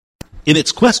In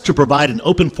its quest to provide an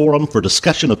open forum for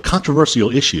discussion of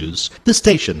controversial issues, this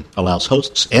station allows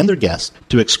hosts and their guests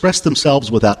to express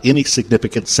themselves without any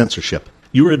significant censorship.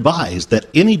 You are advised that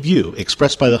any view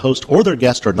expressed by the host or their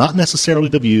guest are not necessarily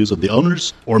the views of the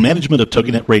owners or management of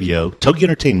TogiNet Radio, Togi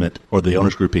Entertainment, or the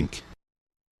Owners Group, Inc.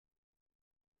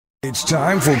 It's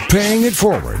time for Paying It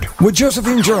Forward with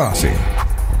Josephine Gerasi.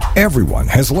 Everyone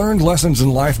has learned lessons in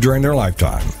life during their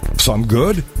lifetime. Some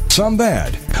good, some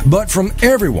bad. But from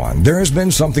everyone, there has been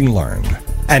something learned.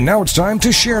 And now it's time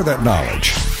to share that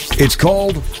knowledge. It's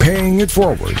called Paying It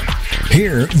Forward.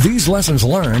 Here, these lessons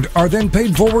learned are then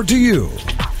paid forward to you,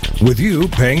 with you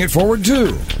paying it forward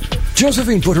too.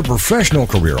 Josephine put her professional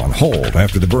career on hold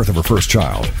after the birth of her first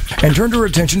child and turned her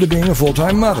attention to being a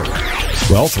full-time mother.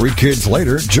 Well, 3 kids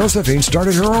later, Josephine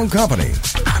started her own company,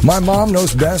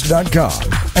 MyMomKnowsBest.com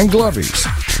and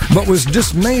Glovies, but was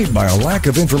dismayed by a lack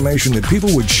of information that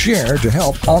people would share to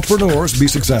help entrepreneurs be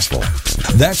successful.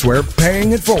 That's where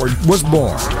Paying It Forward was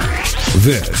born.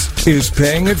 This is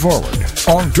Paying It Forward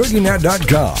on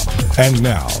TogiNet.com. And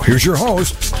now, here's your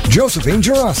host, Josephine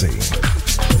Gerasi.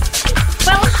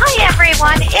 Well, hi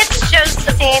everyone, it's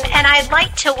Josephine, and I'd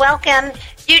like to welcome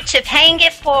you to Paying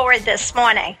It Forward this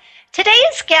morning.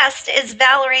 Today's guest is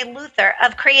Valorie Luther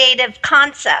of Creative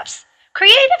Concepts.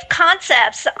 Creative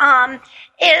Concepts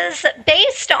is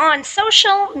based on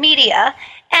social media,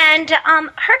 and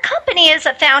her company is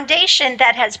a foundation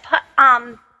that has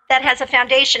a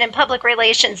foundation in public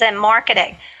relations and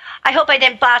marketing. I hope I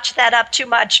didn't botch that up too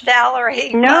much,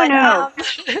 Valorie. No.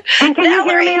 And can you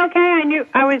hear Valorie, me okay?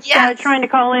 I was trying to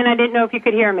call in. I didn't know if you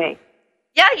could hear me.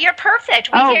 Yeah, you're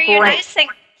perfect. We hear you nice and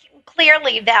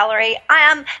clearly, Valorie.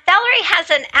 Valorie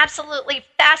has an absolutely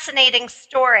fascinating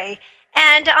story.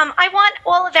 And I want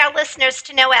all of our listeners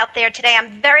to know out there today,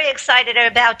 I'm very excited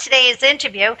about today's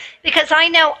interview because I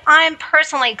know I'm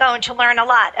personally going to learn a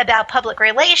lot about public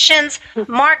relations,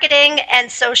 marketing,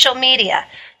 and social media.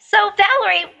 So,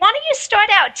 Valorie, why don't you start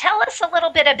out? Tell us a little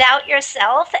bit about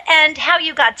yourself and how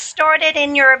you got started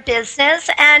in your business.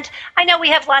 And I know we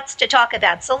have lots to talk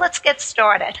about, so let's get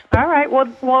started. All right.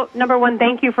 Well, number one,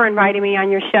 thank you for inviting me on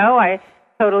your show. I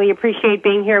totally appreciate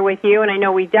being here with you, and I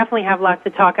know we definitely have lots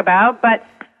to talk about. But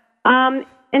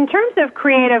in terms of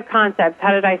Creative Concepts,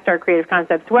 how did I start Creative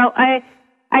Concepts? Well, I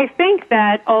think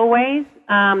that always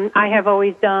I have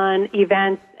always done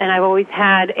events, and I've always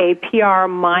had a PR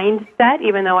mindset,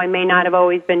 even though I may not have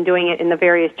always been doing it in the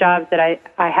various jobs that I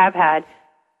have had.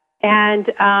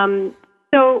 And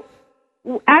so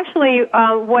actually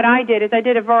what I did is I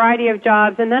did a variety of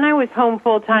jobs, and then I was home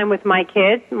full-time with my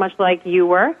kids, much like you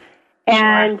were.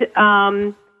 And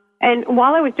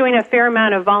while I was doing a fair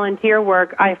amount of volunteer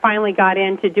work, I finally got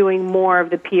into doing more of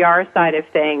the PR side of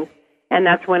things. And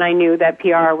that's when I knew that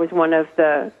PR was one of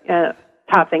the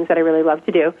top things that I really love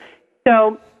to do.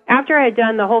 So after I had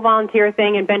done the whole volunteer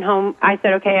thing and been home, I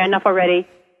said, okay, enough already.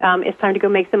 It's time to go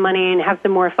make some money and have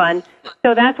some more fun.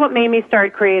 So that's what made me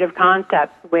start Creative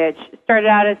Concepts, which started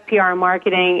out as PR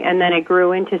marketing, and then it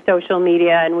grew into social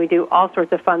media, and we do all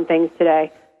sorts of fun things today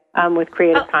with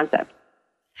Creative Concepts.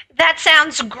 That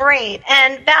sounds great.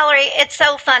 And Valorie, it's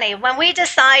so funny. When we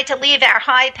decide to leave our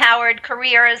high-powered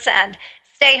careers and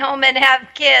stay home and have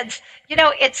kids,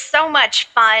 it's so much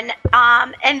fun.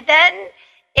 And then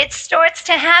it starts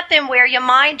to happen where your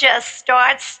mind just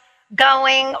starts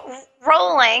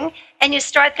rolling, and you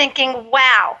start thinking,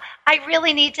 wow, I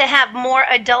really need to have more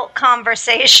adult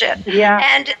conversation. Yeah.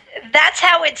 And that's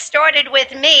how it started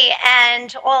with me.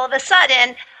 And all of a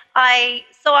sudden, I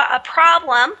saw a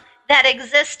problem that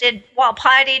existed while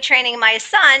potty training my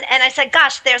son, and I said,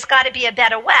 gosh, there's got to be a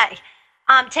better way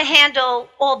to handle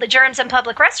all the germs in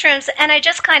public restrooms. And I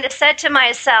just kind of said to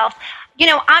myself,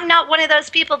 I'm not one of those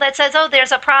people that says, oh,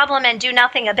 there's a problem and do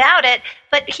nothing about it.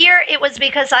 But here it was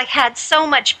because I had so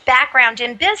much background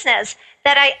in business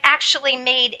that I actually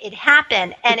made it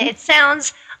happen. And it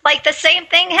sounds like the same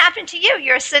thing happened to you.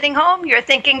 You're sitting home, you're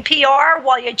thinking PR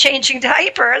while you're changing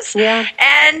diapers,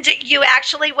 and you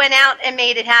actually went out and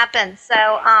made it happen. So,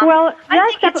 I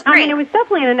think it's great. It was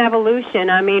definitely an evolution.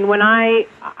 I mean, when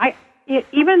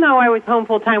even though I was home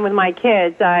full time with my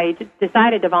kids, I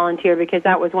decided to volunteer because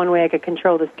that was one way I could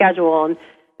control the schedule, and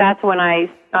that's when I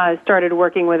started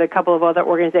working with a couple of other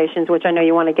organizations, which I know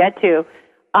you want to get to.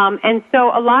 And so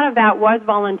a lot of that was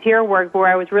volunteer work where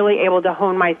I was really able to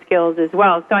hone my skills as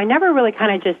well. So I never really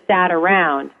kind of just sat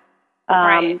around.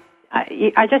 Right.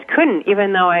 I just couldn't,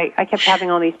 even though I kept having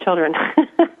all these children.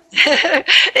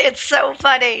 It's so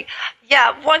funny.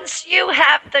 Yeah, once you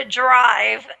have the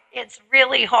drive, it's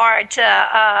really hard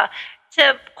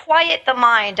to quiet the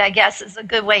mind, I guess is a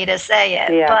good way to say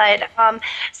it. Yeah. But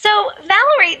so,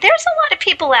 Valorie, there's a lot of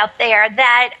people out there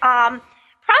that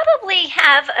probably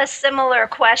have a similar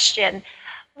question.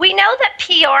 We know that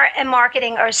PR and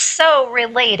marketing are so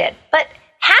related, but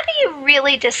how do you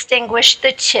really distinguish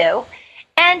the two?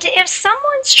 And if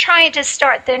someone's trying to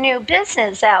start their new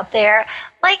business out there,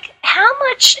 like how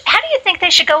do you think they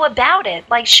should go about it?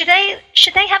 Like, should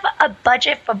they have a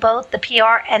budget for both the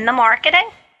PR and the marketing?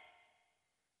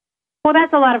 Well,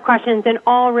 that's a lot of questions and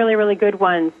all really, really good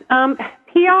ones.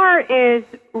 PR is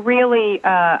really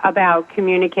about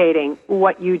communicating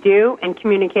what you do and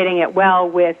communicating it well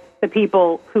with the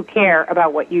people who care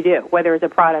about what you do, whether it's a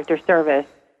product or service.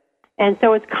 And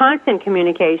so it's constant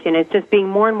communication. It's just being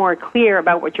more and more clear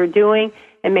about what you're doing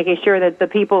and making sure that the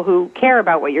people who care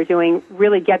about what you're doing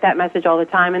really get that message all the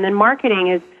time. And then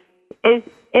marketing is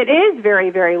very,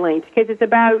 very linked because it's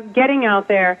about getting out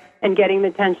there and getting the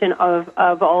attention of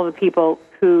all the people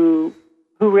who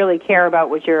really care about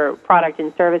what your product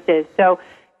and service is. So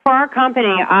for our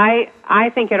company,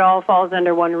 I think it all falls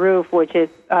under one roof, which is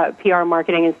PR,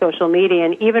 marketing, and social media.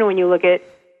 And even when you look at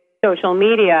social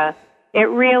media, it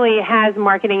really has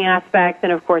marketing aspects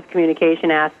and, of course,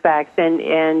 communication aspects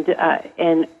and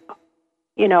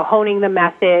you know, honing the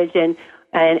message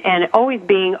and always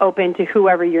being open to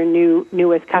whoever your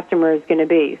newest customer is going to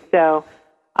be. So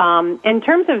in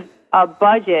terms of a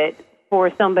budget for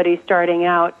somebody starting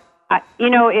out, you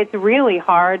know, it's really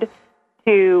hard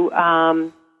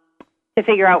to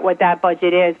figure out what that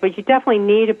budget is, but you definitely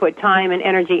need to put time and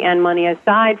energy and money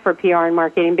aside for PR and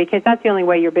marketing because that's the only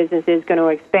way your business is going to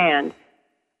expand.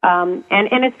 And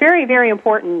it's very, very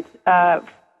important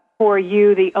for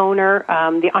you, the owner,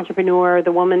 the entrepreneur,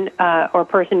 the woman or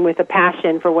person with a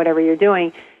passion for whatever you're doing.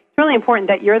 It's really important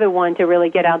that you're the one to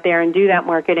really get out there and do that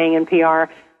marketing and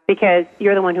PR because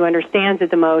you're the one who understands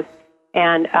it the most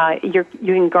and you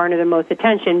can garner the most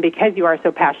attention because you are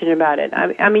so passionate about it.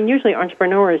 I mean, usually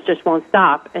entrepreneurs just won't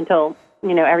stop until,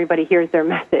 you know, everybody hears their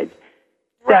message.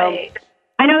 Right. So,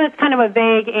 I know that's kind of a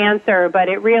vague answer, but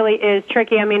it really is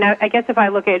tricky. I mean, I guess if I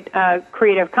look at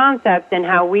Creative Concepts and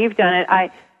how we've done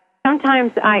it,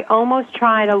 sometimes I almost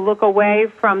try to look away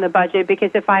from the budget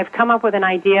because if I've come up with an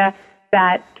idea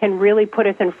that can really put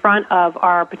us in front of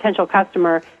our potential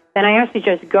customer, then I actually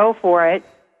just go for it.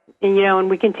 And, you know, and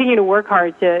we continue to work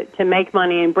hard to make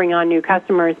money and bring on new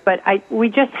customers, but we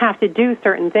just have to do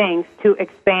certain things to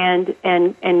expand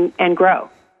and grow.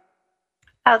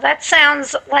 Oh, that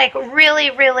sounds like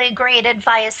really, really great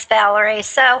advice, Valorie.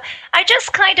 So I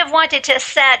just kind of wanted to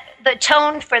set the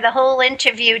tone for the whole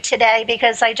interview today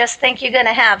because I just think you're going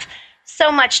to have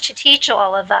so much to teach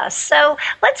all of us. So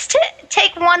let's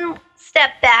take one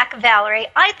step back, Valorie.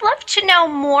 I'd love to know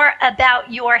more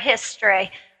about your history.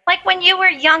 Like when you were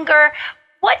younger,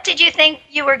 what did you think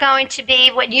you were going to be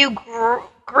when you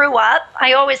grew up?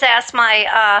 I always ask my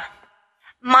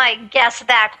guests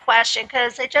that question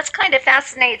because it just kind of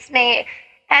fascinates me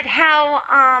at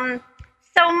how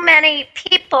so many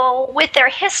people with their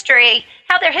history,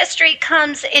 how their history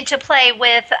comes into play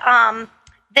with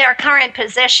their current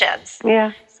positions.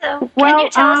 Yeah. So can you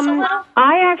tell us a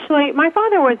little? My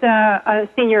father was a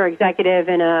senior executive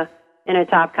in a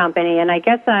top company, and I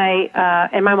guess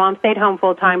and my mom stayed home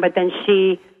full time, but then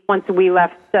once we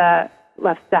left the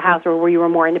house where we were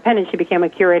more independent, she became a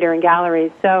curator in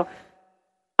galleries. So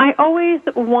I always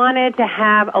wanted to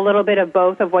have a little bit of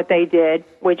both of what they did,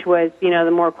 which was, you know,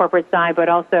 the more corporate side, but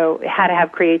also had to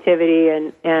have creativity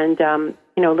and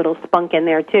you know, a little spunk in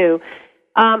there too.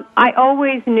 I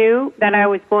always knew that I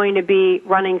was going to be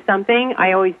running something.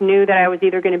 I always knew that I was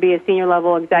either going to be a senior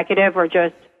level executive or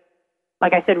just,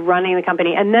 like I said, running the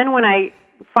company. And then when I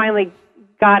finally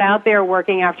got out there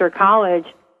working after college,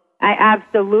 I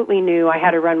absolutely knew I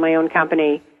had to run my own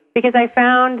company. Because I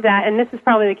found that, and this is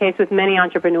probably the case with many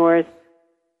entrepreneurs,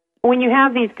 when you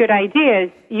have these good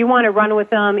ideas, you want to run with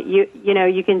them. You know,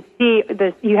 you can see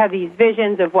you have these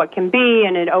visions of what can be,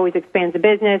 and it always expands the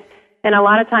business. And a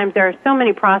lot of times there are so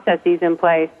many processes in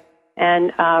place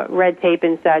and red tape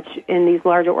and such in these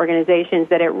larger organizations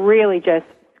that it really just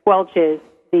squelches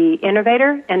the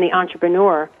innovator and the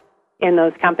entrepreneur in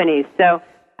those companies. So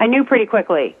I knew pretty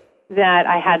quickly that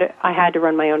I had to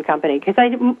run my own company because I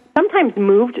sometimes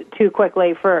moved too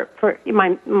quickly for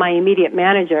my immediate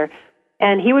manager,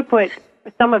 and he would put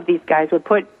some of these guys would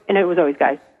put, and it was always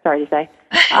guys, sorry to say,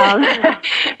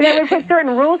 they would put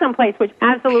certain rules in place which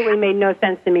absolutely made no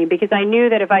sense to me because I knew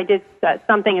that if I did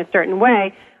something a certain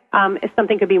way,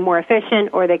 something could be more efficient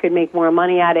or they could make more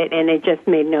money at it, and it just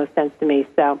made no sense to me.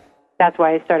 So that's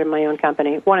why I started my own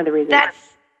company. One of the reasons.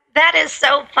 That is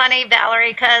so funny,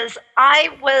 Valorie, because I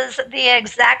was the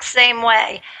exact same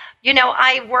way. You know,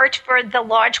 I worked for the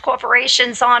large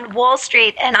corporations on Wall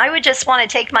Street, and I would just want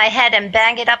to take my head and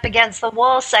bang it up against the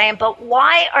wall saying, but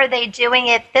why are they doing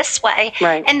it this way?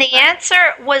 Right. And the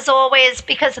answer was always,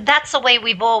 because that's the way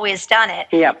we've always done it.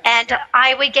 Yep. And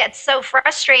I would get so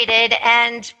frustrated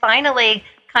and finally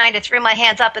kind of threw my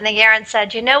hands up in the air and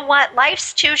said, you know what,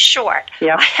 life's too short.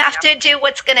 Yep. I have to do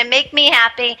what's going to make me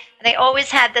happy. And I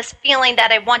always had this feeling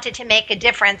that I wanted to make a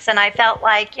difference. And I felt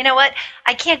like, you know what,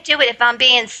 I can't do it if I'm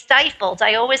being stifled.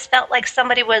 I always felt like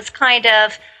somebody was kind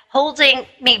of holding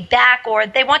me back, or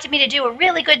they wanted me to do a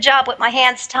really good job with my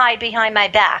hands tied behind my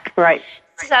back. Right.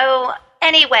 So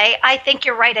anyway, I think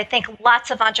you're right. I think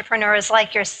lots of entrepreneurs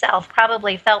like yourself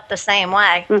probably felt the same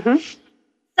way. Mm-hmm.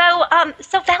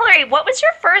 So Valorie, what was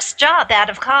your first job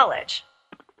out of college?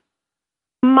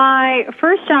 My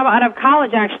first job out of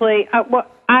college, actually,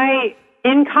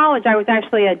 in college I was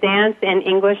actually a dance and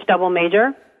English double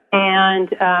major, and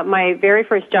my very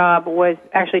first job was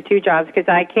actually two jobs because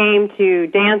I came to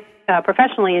dance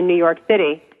professionally in New York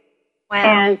City. Wow.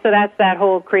 And so that's that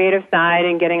whole creative side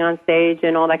and getting on stage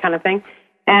and all that kind of thing.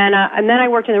 And then I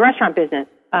worked in the restaurant business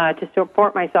to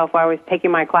support myself while I was taking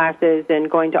my classes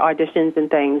and going to auditions and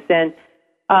things. And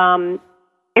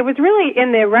it was really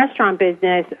in the restaurant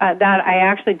business that I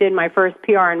actually did my first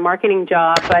PR and marketing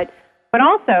job, but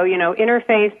also, you know,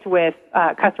 interfaced with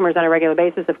customers on a regular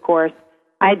basis, of course.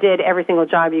 I did every single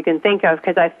job you can think of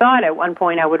because I thought at one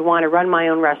point I would want to run my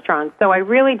own restaurant. So I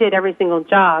really did every single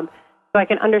job so I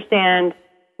can understand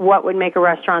what would make a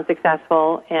restaurant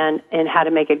successful and how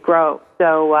to make it grow.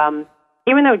 So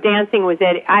even though dancing was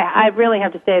it, I really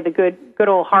have to say the good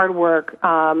old hard work,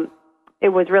 it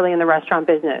was really in the restaurant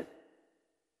business.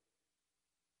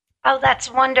 Oh,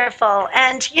 that's wonderful.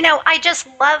 And, you know, I just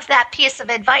love that piece of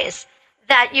advice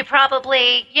that you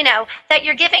probably, you know, that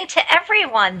you're giving to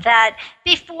everyone, that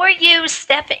before you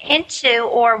step into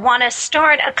or want to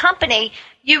start a company,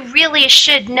 you really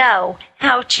should know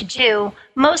how to do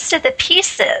most of the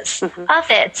pieces of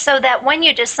it so that when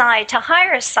you decide to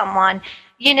hire someone,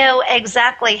 you know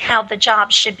exactly how the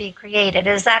job should be created.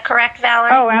 Is that correct,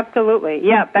 Valorie? Oh, absolutely.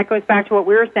 Yeah, that goes back to what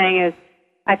we were saying is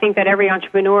I think that every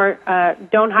entrepreneur,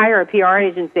 don't hire a PR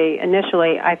agency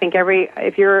initially. I think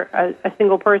if you're a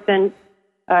single person,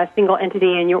 a single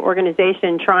entity in your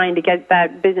organization trying to get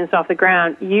that business off the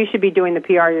ground, you should be doing the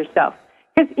PR yourself.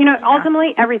 Because, you know,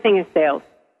 ultimately everything is sales.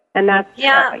 And that's,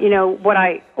 you know, what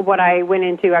I went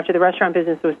into after the restaurant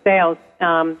business was sales.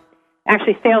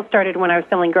 Actually, sales started when I was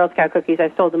selling Girl Scout cookies.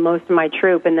 I sold the most to my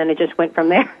troop, and then it just went from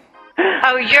there.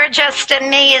 Oh, you're just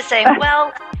amazing.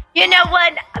 Well, you know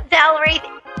what, Valorie?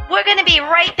 We're going to be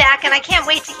right back, and I can't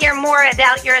wait to hear more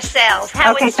about your sales,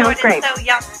 how it started so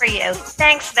young for you.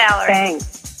 Thanks, Valorie.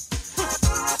 Thanks.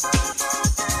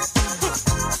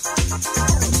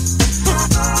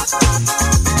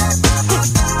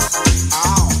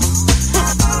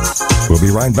 We'll be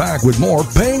right back with more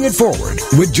Paying It Forward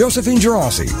with Josephine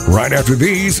Gerasi right after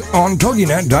these on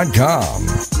TogiNet.com.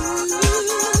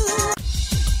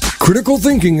 Critical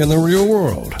thinking in the real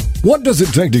world. What does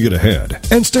it take to get ahead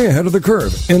and stay ahead of the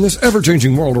curve in this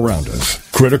ever-changing world around us?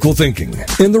 Critical Thinking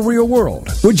in the Real World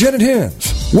with Janet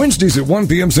Hins. Wednesdays at 1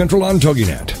 p.m. Central on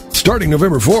TogiNet. Starting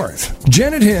November 4th,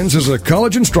 Janet Hins is a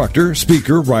college instructor,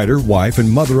 speaker, writer, wife, and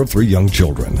mother of 3 young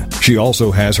children. She also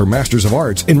has her Master's of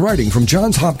Arts in Writing from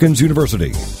Johns Hopkins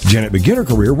University. Janet began her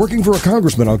career working for a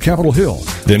congressman on Capitol Hill,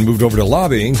 then moved over to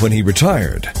lobbying when he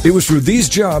retired. It was through these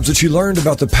jobs that she learned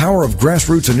about the power of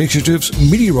grassroots initiatives,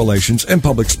 media relations, and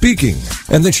public speaking.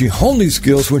 And then she honed these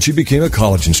skills when she became a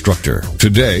college instructor.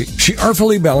 Today, she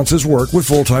artfully balances work with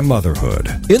full-time motherhood.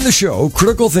 In the show,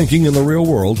 Critical Thinking in the Real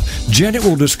World, Janet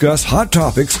will discuss hot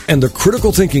topics and the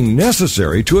critical thinking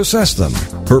necessary to assess them.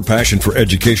 Her passion for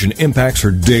education impacts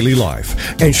her daily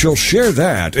life, and she'll share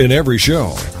that in every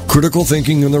show. Critical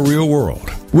Thinking in the Real World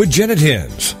with Janet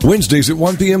Hins, Wednesdays at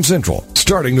 1 p.m. Central,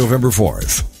 starting November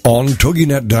 4th. On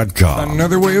TogiNet.com.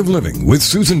 Another Way of Living with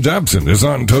Susan Dobson is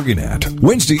on TogiNet.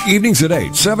 Wednesday evenings at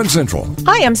 8, 7 Central.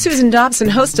 Hi, I'm Susan Dobson,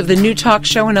 host of the new talk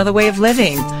show Another Way of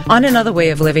Living. On Another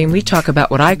Way of Living, we talk about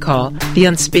what I call the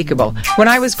unspeakable. When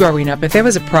I was growing up, if there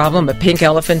was a problem, a pink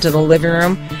elephant in the living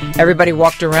room, everybody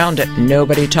walked around it.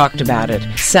 Nobody talked about it.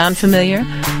 Sound familiar?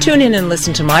 Tune in and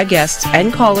listen to my guests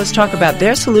and callers talk about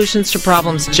their solutions to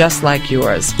problems just like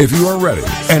yours. If you are ready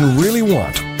and really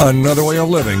want another way of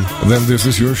living, then this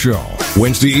is your show.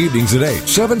 Wednesday evenings at 8,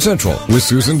 7 Central with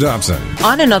Susan Dobson.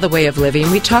 On Another Way of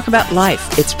Living, we talk about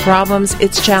life, its problems,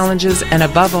 its challenges, and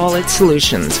above all, its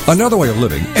solutions. Another Way of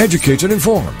Living educates and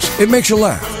informs. It makes you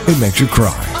laugh. It makes you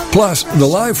cry. Plus, the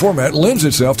live format lends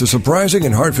itself to surprising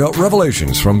and heartfelt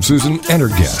revelations from Susan and her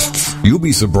guests. You'll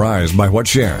be surprised by what's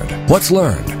shared, what's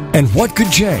learned, and what could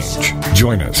change.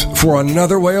 Join us for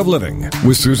Another Way of Living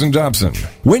with Susan Dobson.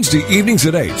 Wednesday evenings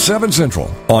at 8, 7 Central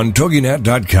on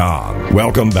TogiNet.com.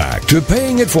 Welcome back to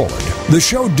Paying It Forward, the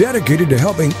show dedicated to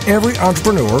helping every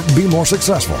entrepreneur be more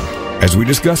successful as we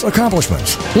discuss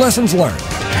accomplishments, lessons learned,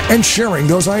 and sharing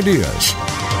those ideas.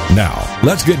 Now,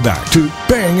 let's get back to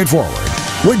Paying It Forward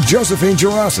with Josephine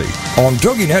Girassi on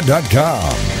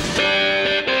TogiNet.com.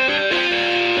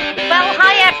 Well,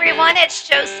 hi everyone, it's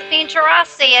Josephine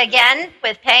Girassi again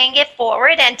with Paying It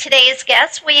Forward, and today's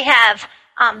guest we have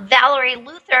Valorie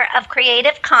Luther of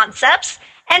Creative Concepts,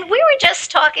 and we were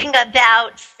just talking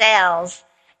about sales.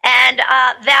 And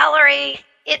Valorie,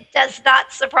 it does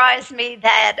not surprise me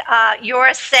that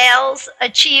your sales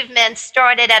achievement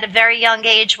started at a very young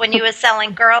age when you were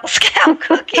selling Girl Scout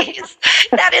cookies.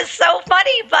 That is so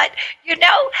funny, but you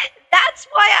know, that's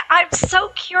why I'm so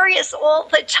curious all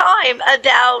the time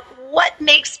about what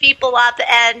makes people up.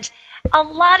 And a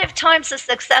lot of times the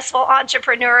successful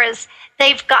entrepreneurs,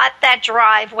 they've got that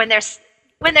drive when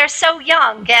they're so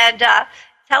young. And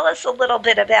tell us a little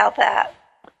bit about that.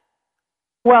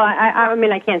 Well, I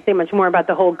mean, I can't say much more about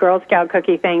the whole Girl Scout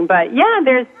cookie thing, but yeah,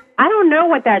 I don't know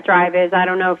what that drive is. I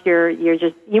don't know if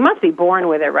you must be born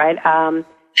with it, right?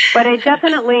 But it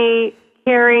definitely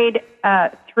carried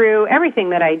through everything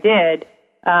that I did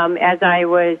as I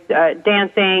was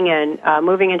dancing and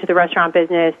moving into the restaurant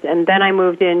business, and then I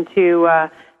moved into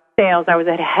sales. I was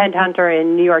a headhunter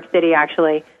in New York City,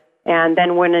 actually, and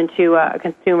then went into a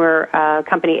consumer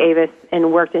company, Avis,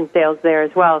 and worked in sales there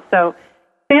as well. So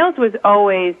sales was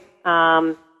always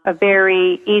a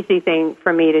very easy thing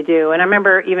for me to do. And I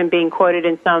remember even being quoted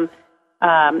in some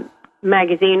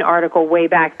magazine article way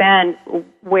back then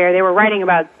where they were writing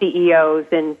about CEOs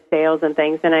and sales and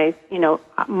things. And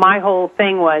my whole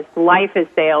thing was life is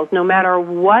sales. No matter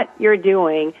what you're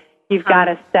doing, you've got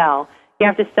to sell. You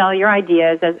have to sell your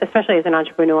ideas, especially as an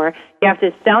entrepreneur. You have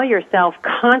to sell yourself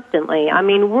constantly. I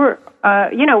mean, we're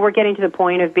getting to the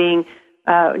point of being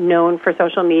known for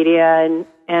social media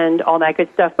and all that good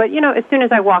stuff. But, as soon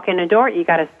as I walk in the door, you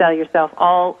got to sell yourself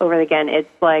all over again. It's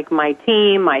like my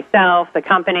team, myself, the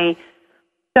company.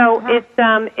 So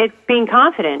it's being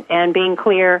confident and being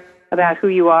clear about who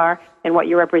you are and what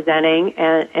you're representing,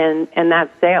 and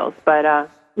that's sales. But, I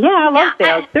love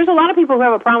sales. There's a lot of people who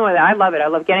have a problem with it. I love it. I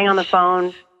love getting on the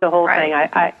phone, the whole thing.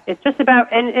 It's just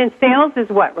about, and sales is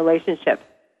what? Relationships.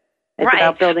 It's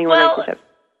about building relationships.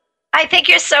 I think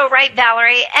you're so right,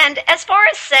 Valorie. And as far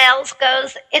as sales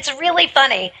goes, it's really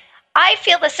funny. I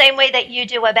feel the same way that you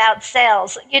do about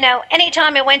sales.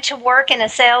 Anytime I went to work in a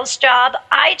sales job,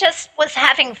 I just was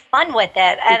having fun with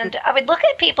it. And I would look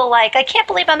at people like, I can't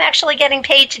believe I'm actually getting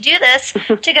paid to do this,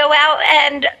 to go out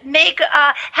and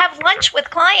have lunch with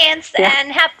clients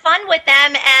and have fun with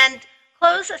them and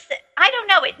close I don't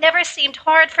know. It never seemed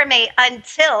hard for me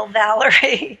until,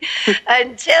 Valorie,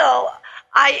 until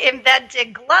I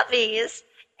invented Glovies,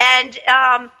 and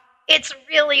it's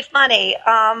really funny.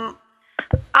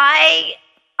 I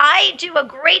do a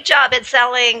great job at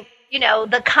selling,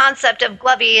 the concept of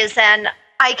Glovies, and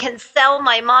I can sell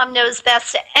my Mom Knows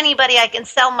Best to anybody. I can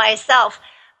sell myself.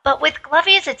 But with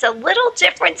Glovies, it's a little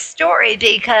different story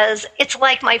because it's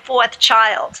like my fourth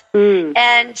child.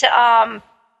 And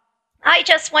I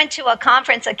just went to a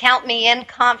conference, a Count Me In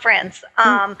conference,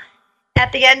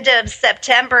 at the end of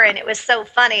September, and it was so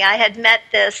funny. I had met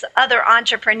this other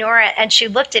entrepreneur, and she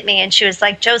looked at me and she was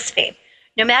like, Josephine,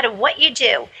 no matter what you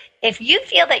do, if you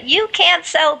feel that you can't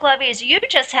sell Glovies, you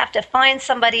just have to find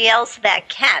somebody else that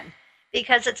can,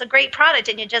 because it's a great product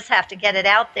and you just have to get it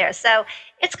out there. So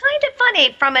it's kind of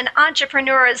funny from an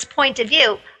entrepreneur's point of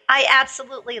view. I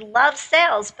absolutely love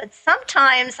sales, but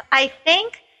sometimes I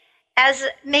think, as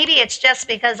maybe it's just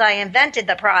because I invented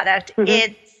the product,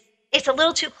 it's a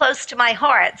little too close to my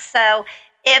heart. So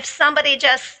if somebody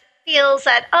just feels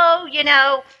that,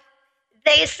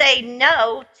 they say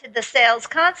no to the sales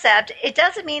concept, it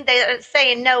doesn't mean they're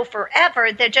saying no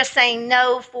forever. They're just saying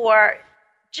no for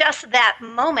just that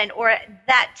moment or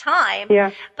that time.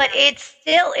 Yeah. But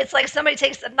it's like somebody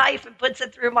takes a knife and puts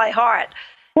it through my heart.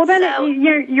 Well, then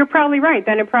you're probably right.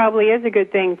 Then it probably is a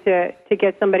good thing to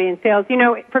get somebody in sales.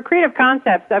 For Creative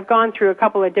Concepts, I've gone through a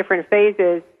couple of different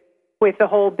phases with the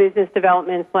whole business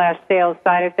development / sales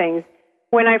side of things.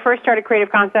 When I first started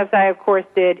Creative Concepts, I, of course,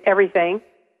 did everything,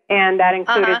 and that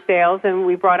included sales, and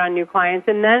we brought on new clients.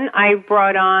 And then I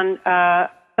brought on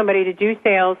somebody to do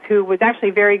sales who was actually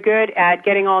very good at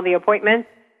getting all the appointments,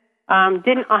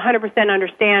 didn't 100%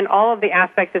 understand all of the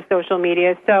aspects of social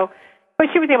media. So But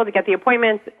she was able to get the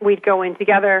appointments. We'd go in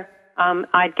together.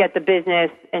 I'd get the business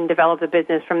and develop the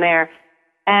business from there.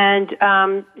 And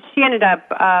she ended up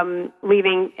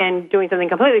leaving and doing something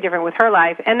completely different with her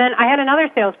life. And then I had another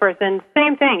salesperson,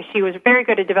 same thing. She was very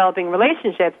good at developing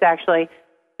relationships, actually,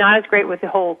 not as great with the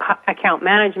whole account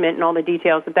management and all the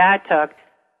details that took.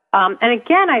 And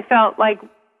again, I felt like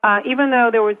even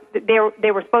though they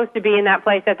were supposed to be in that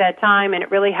place at that time and it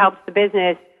really helps the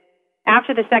business,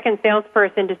 after the second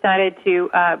salesperson decided to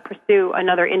pursue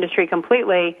another industry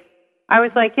completely, I was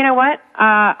like, you know what?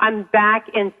 I'm back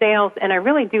in sales, and I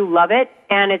really do love it.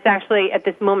 And it's actually, at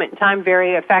this moment in time,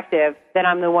 very effective that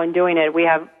I'm the one doing it. We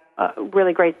have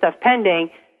really great stuff pending.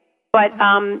 But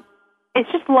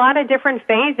it's just a lot of different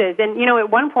phases. And, at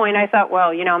one point I thought, well,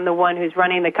 I'm the one who's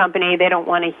running the company. They don't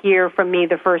want to hear from me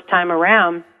the first time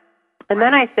around. And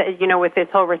then I said, with this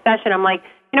whole recession, I'm like,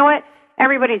 you know what?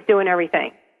 Everybody's doing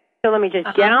everything. So let me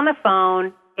just get on the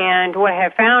phone. And what I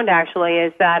have found, actually,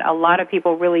 is that a lot of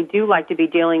people really do like to be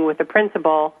dealing with the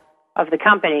principal of the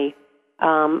company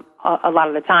a lot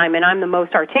of the time. And I'm the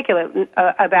most articulate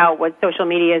about what social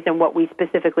media is and what we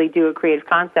specifically do at Creative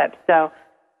Concepts. So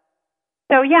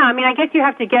yeah, I guess you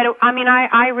have to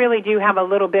I really do have a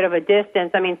little bit of a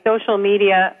distance. Social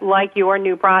media, like your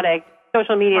new product,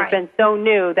 social media has been so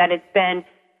new that it's been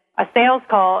a sales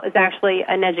call is actually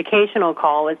an educational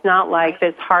call. It's not like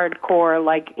this hardcore,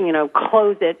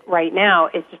 close it right now.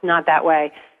 It's just not that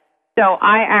way. So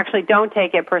I actually don't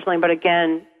take it personally, but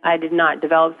again, I did not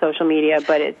develop social media,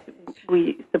 but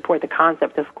we support the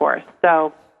concept, of course.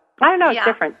 So I don't know, it's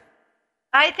different.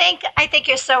 I think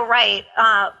you're so right.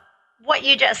 What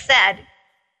you just said.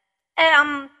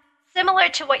 Similar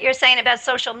to what you're saying about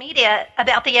social media,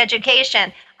 about the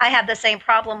education, I have the same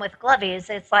problem with Glovies.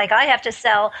 It's like I have to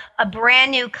sell a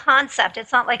brand new concept.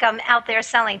 It's not like I'm out there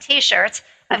selling T-shirts.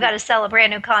 I've got to sell a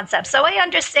brand new concept. So I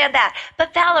understand that.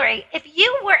 But Valorie, if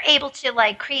you were able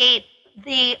to create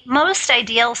the most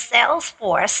ideal sales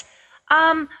force,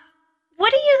 how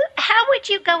would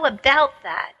you go about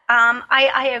that?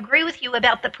 I agree with you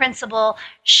about the principal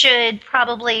should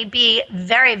probably be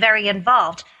very, very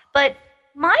involved. But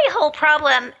my whole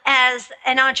problem as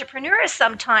an entrepreneur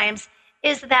sometimes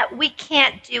is that we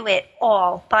can't do it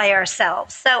all by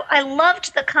ourselves. So I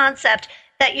loved the concept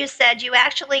that you said you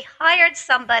actually hired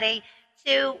somebody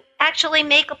to actually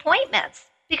make appointments,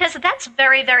 because that's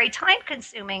very, very time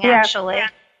consuming, actually.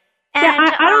 And,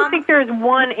 I don't think there's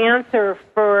one answer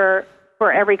for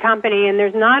every company, and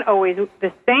there's not always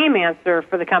the same answer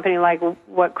for the company like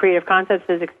what Creative Concepts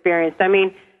has experienced.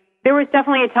 There was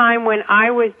definitely a time when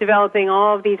I was developing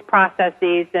all of these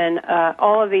processes and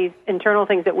all of these internal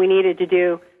things that we needed to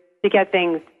do to get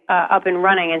things up and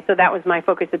running. And so that was my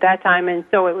focus at that time. And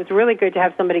so it was really good to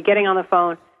have somebody getting on the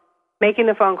phone, making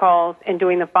the phone calls, and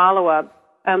doing the follow-up.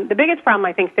 The biggest problem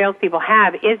I think salespeople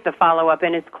have is the follow-up,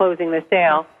 and it's closing the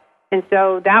sale. And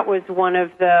so that was one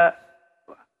of the,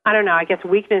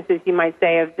 weaknesses, you might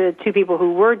say, of the two people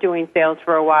who were doing sales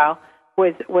for a while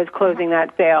was closing that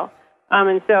sale.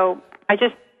 And so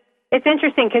it's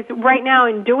interesting because right now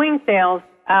in doing sales,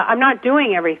 I'm not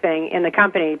doing everything in the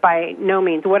company by no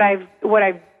means. What I've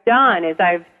done is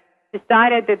I've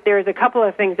decided that there's a couple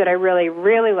of things that I really,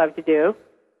 really love to do,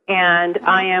 and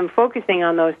I am focusing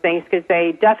on those things because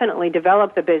they definitely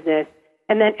develop the business.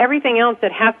 And then everything else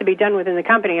that has to be done within the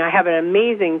company, I have an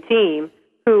amazing team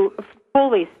who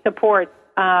fully supports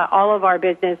all of our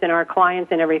business and our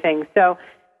clients and everything. So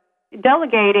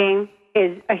delegating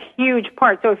is a huge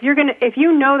part. So if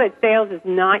you know that sales is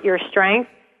not your strength,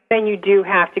 then you do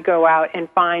have to go out and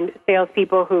find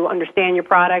salespeople who understand your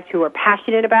product, who are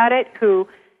passionate about it, who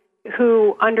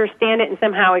understand it, and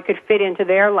somehow it could fit into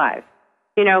their lives.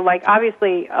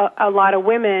 Obviously a lot of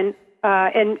women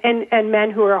and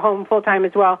men who are home full time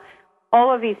as well.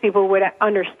 All of these people would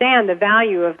understand the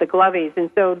value of the Glovies, and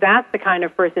so that's the kind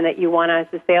of person that you want as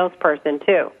a salesperson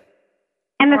too.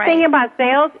 And the thing about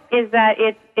sales is that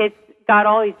it's got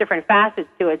all these different facets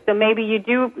to it. So maybe you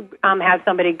do have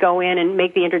somebody go in and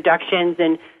make the introductions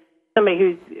and somebody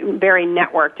who's very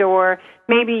networked, or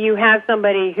maybe you have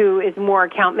somebody who is more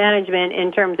account management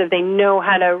in terms of they know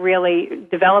how to really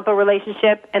develop a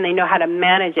relationship and they know how to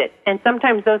manage it. And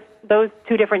sometimes those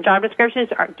two different job descriptions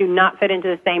do not fit into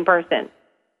the same person.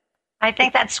 I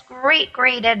think that's great,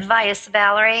 great advice,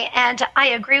 Valorie, and I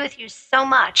agree with you so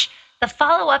much. The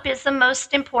follow-up is the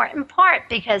most important part,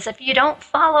 because if you don't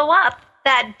follow up,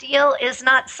 that deal is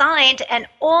not signed, and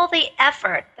all the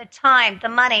effort, the time, the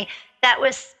money that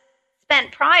was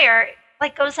spent prior,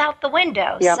 goes out the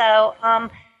window. Yep. So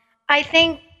I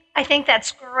think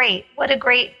that's great. What a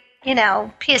great,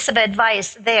 piece of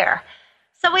advice there.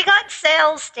 So we got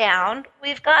sales down.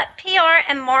 We've got PR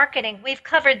and marketing. We've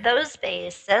covered those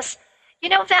bases.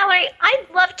 Valorie, I'd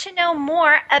love to know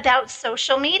more about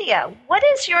social media. What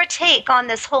is your take on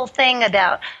this whole thing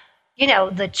about,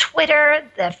 the Twitter,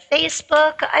 the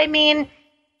Facebook? I mean,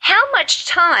 how much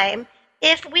time,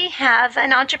 if we have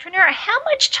an entrepreneur, how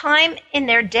much time in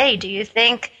their day do you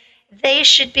think they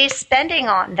should be spending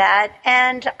on that?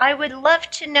 And I would love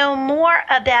to know more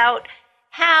about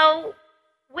how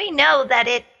we know that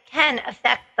it can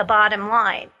affect the bottom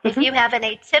line. Mm-hmm. If you have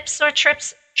any tips or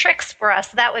tricks for us,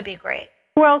 that would be great.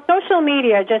 Well, social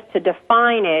media, just to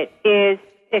define it, is,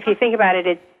 if you think about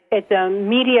it, it's a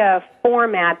media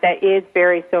format that is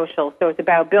very social. So it's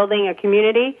about building a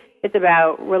community. It's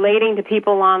about relating to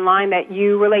people online that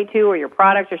you relate to or your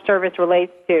product or service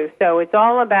relates to. So it's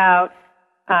all about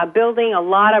building a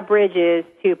lot of bridges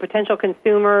to potential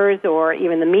consumers or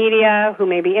even the media who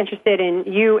may be interested in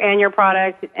you and your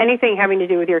product, anything having to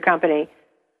do with your company.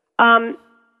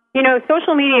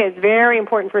 Social media is very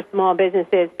important for small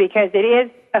businesses because it is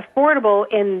affordable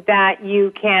in that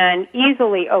you can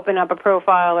easily open up a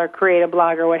profile or create a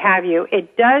blog or what have you.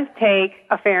 It does take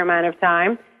a fair amount of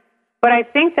time, but I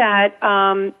think that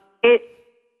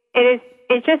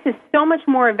it just is so much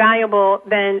more valuable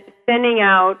than sending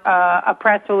out a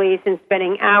press release and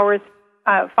spending hours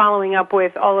following up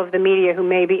with all of the media who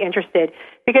may be interested.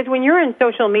 Because when you're in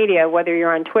social media, whether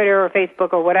you're on Twitter or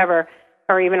Facebook or whatever,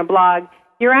 or even a blog,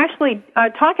 you're actually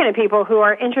talking to people who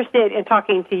are interested in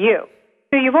talking to you.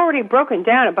 So you've already broken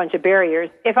down a bunch of barriers.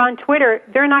 If on Twitter,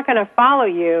 they're not going to follow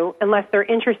you unless they're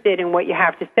interested in what you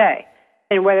have to say,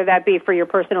 and whether that be for your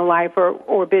personal life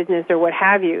or business or what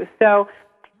have you. So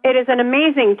it is an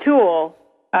amazing tool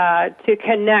to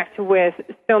connect with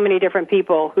so many different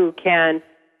people who can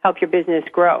help your business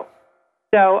grow.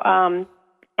 So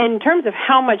in terms of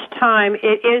how much time,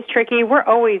 it is tricky. We're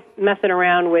always messing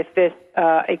around with this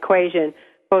equation,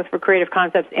 both for Creative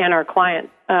Concepts and our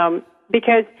clients,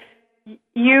 because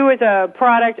you as a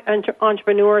product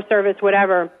entrepreneur, service,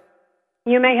 whatever,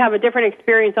 you may have a different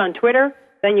experience on Twitter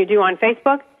than you do on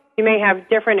Facebook. You may have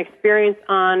different experience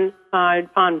on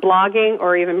blogging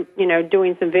or even,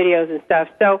 doing some videos and stuff.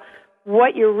 So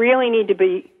what you really need to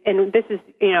be, and this is,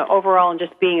 overall and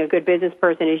just being a good business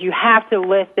person, is you have to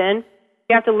listen.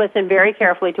 You have to listen very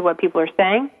carefully to what people are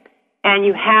saying, and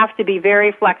you have to be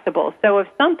very flexible. So if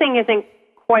something isn't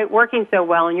quite working so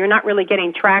well and you're not really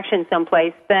getting traction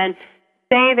someplace, then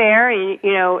stay there,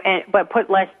 but put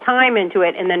less time into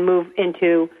it and then move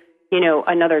into,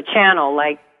 another channel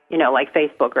like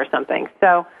Facebook or something.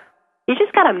 So you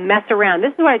just got to mess around.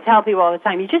 This is what I tell people all the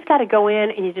time. You just got to go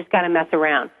in and you just got to mess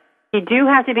around. You do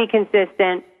have to be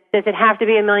consistent. Does it have to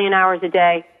be 1 million hours a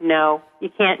day? No, you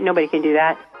can't. Nobody can do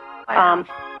that. Wow.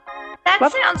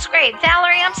 That sounds great.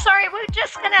 Valorie, I'm sorry. We're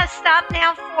just going to stop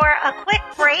now for a quick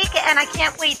break, and I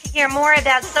can't wait to hear more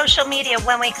about social media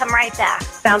when we come right back.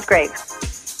 Sounds great.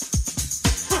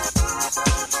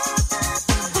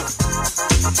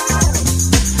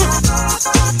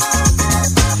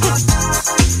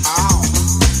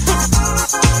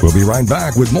 We'll be right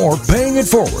back with more Paying It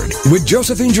Forward with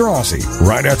Josephine Gerasi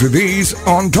right after these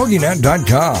on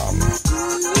TogiNet.com.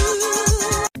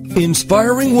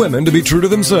 Inspiring women to be true to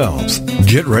themselves.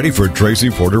 Get ready for Tracy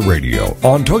Porter Radio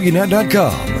on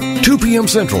TogiNet.com. 2 p.m.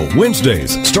 Central,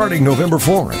 Wednesdays, starting November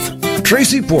 4th.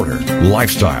 Tracy Porter,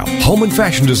 lifestyle, home and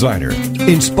fashion designer,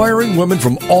 inspiring women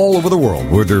from all over the world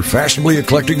with their fashionably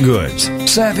eclectic goods,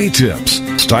 savvy tips,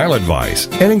 style advice,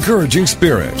 and encouraging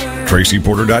spirit.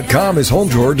 TracyPorter.com is home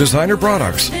to her designer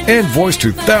products and voice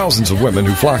to thousands of women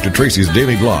who flock to Tracy's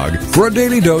daily blog for a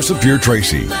daily dose of pure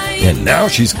Tracy. And now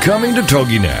she's coming to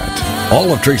TogiNet.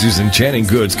 All of Tracy's enchanting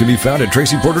goods can be found at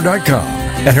TracyPorter.com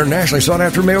and her nationally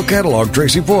sought-after male catalog,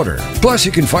 Tracy Porter. Plus,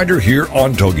 you can find her here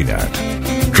on TogiNet.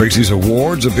 Tracy's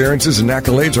awards, appearances, and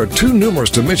accolades are too numerous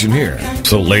to mention here.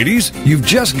 So, ladies, you've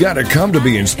just got to come to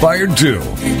be inspired too.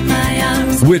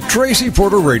 With Tracy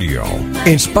Porter Radio,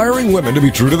 inspiring women to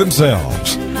be true to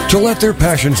themselves, to let their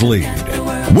passions lead.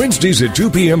 Wednesdays at 2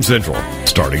 p.m. Central,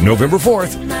 starting November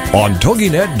 4th on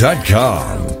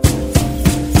TogiNet.com.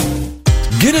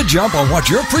 Get a jump on what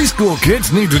your preschool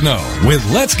kids need to know with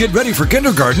Let's Get Ready for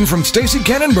Kindergarten from Stacy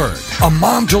Kannenberg. A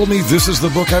mom told me this is the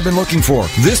book I've been looking for.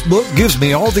 This book gives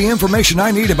me all the information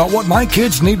I need about what my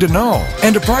kids need to know.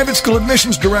 And a private school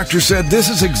admissions director said this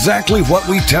is exactly what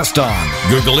we test on.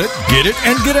 Google it, get it,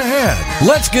 and get ahead.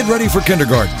 Let's Get Ready for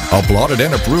Kindergarten. Applauded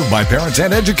and approved by parents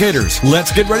and educators.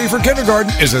 Let's Get Ready for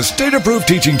Kindergarten is a state-approved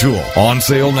teaching tool. On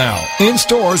sale now, in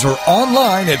stores or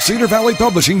online at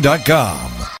CedarValleyPublishing.com.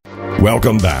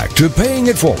 Welcome back to Paying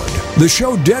It Forward, the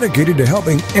show dedicated to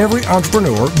helping every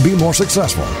entrepreneur be more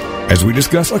successful. as we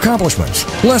discuss accomplishments,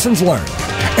 lessons learned,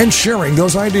 and sharing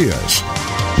those ideas.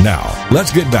 Now,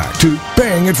 let's get back to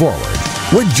Paying It Forward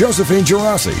with Josephine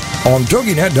Girassi on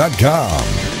TogiNet.com.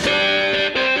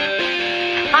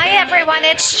 Hi, everyone.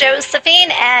 It's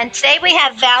Josephine, and today we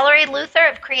have Valorie Luther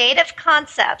of Creative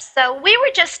Concepts. So we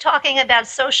were just talking about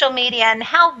social media and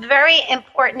how very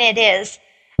important it is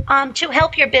to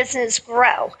help your business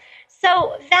grow.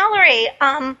 So, Valorie,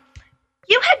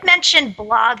 you had mentioned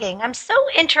blogging. I'm so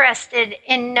interested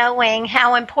in knowing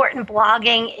how important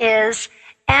blogging is,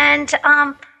 and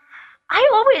I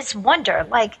always wonder,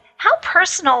 like, how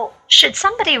personal should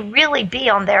somebody really be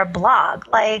on their blog?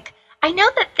 Like, I know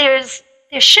that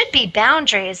there should be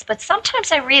boundaries, but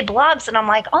sometimes I read blogs and I'm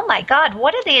like, oh my God,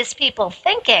 what are these people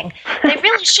thinking? They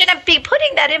really shouldn't be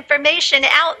putting that information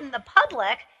out in the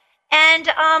public. And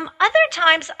other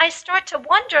times I start to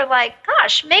wonder, like,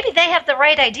 gosh, maybe they have the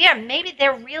right idea. Maybe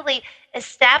they're really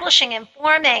establishing and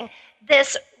forming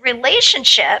this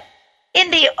relationship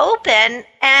in the open,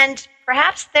 and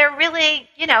perhaps they're really,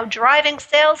 driving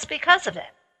sales because of it.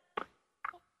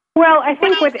 Well, I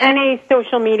think with any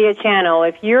social media channel,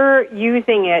 if you're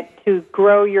using it to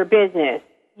grow your business,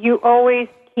 you always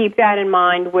keep that in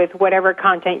mind with whatever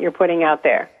content you're putting out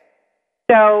there.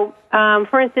 So,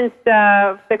 for instance,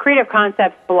 the Creative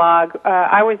Concepts blog,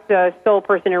 I was the sole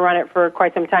person to run it for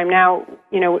quite some time now.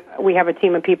 We have a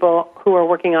team of people who are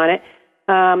working on it.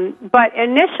 But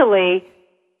initially,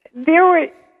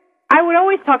 I would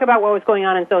always talk about what was going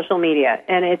on in social media,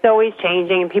 and it's always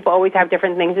changing, and people always have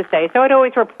different things to say, so I'd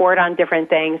always report on different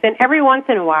things. And every once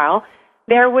in a while,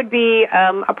 there would be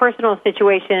a personal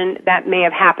situation that may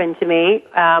have happened to me,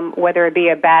 whether it be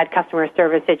a bad customer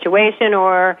service situation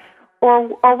or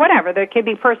whatever. There could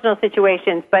be personal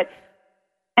situations,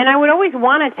 and I would always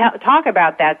want to talk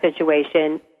about that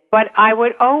situation, but I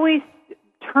would always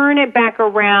turn it back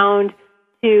around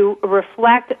to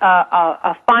reflect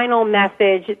a final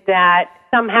message that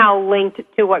somehow linked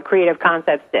to what Creative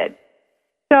Concepts did.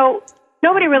 So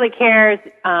nobody really cares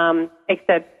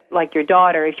except like your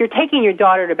daughter. If you're taking your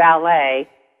daughter to ballet,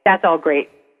 that's all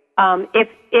great.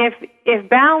 If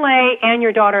ballet and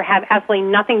your daughter have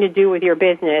absolutely nothing to do with your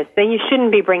business, then you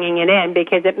shouldn't be bringing it in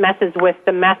because it messes with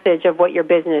the message of what your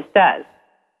business does.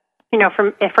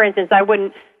 For instance, I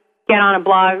wouldn't get on a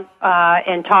blog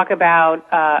and talk about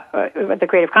the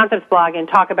Creative Concepts blog and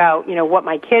talk about what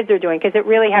my kids are doing, because it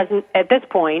really hasn't, at this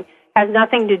point, has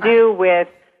nothing to do with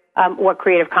what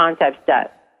Creative Concepts does.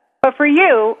 But for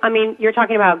you, you're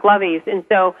talking about glovies, and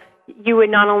so you would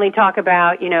not only talk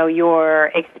about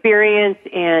your experience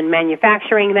in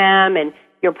manufacturing them and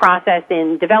your process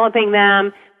in developing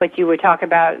them, but you would talk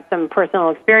about some personal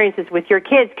experiences with your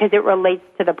kids because it relates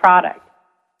to the product.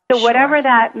 So whatever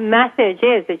that message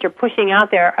is that you're pushing out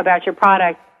there about your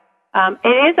product, it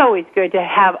is always good to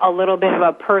have a little bit of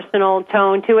a personal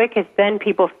tone to it, because then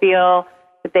people feel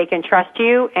that they can trust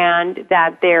you and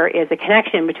that there is a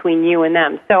connection between you and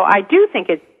them. So I do think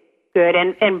it's good,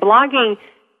 and blogging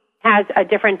has a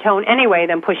different tone anyway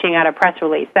than pushing out a press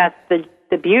release. That's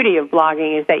the beauty of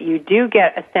blogging, is that you do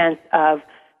get a sense of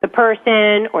the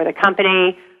person or the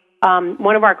company.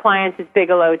 One of our clients is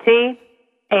Bigelow Tea.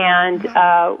 And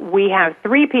we have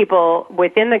 3 people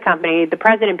within the company, the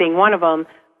president being one of them,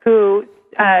 who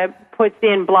puts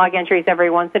in blog entries every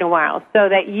once in a while, so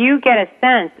that you get a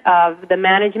sense of the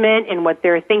management and what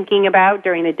they're thinking about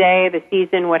during the day, the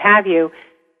season, what have you.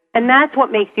 And that's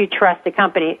what makes you trust a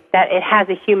company, that it has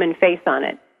a human face on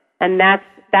it. And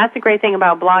that's the great thing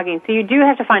about blogging. So you do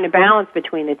have to find a balance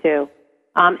between the two.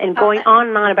 And going on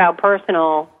and on about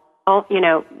personal,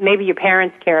 maybe your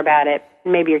parents care about it,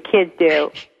 maybe your kids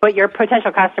do, but your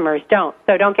potential customers don't.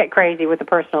 So don't get crazy with the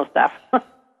personal stuff.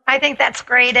 I think that's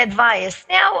great advice.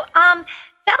 Now,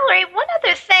 Valorie, one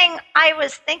other thing I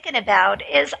was thinking about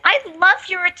is I love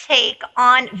your take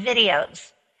on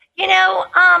videos.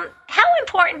 How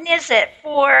important is it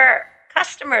for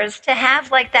customers to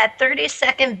have like that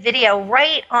 30-second video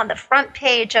right on the front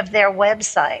page of their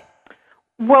website?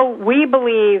 Well, we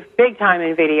believe big time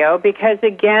in video because,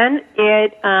 again,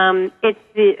 it's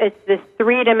this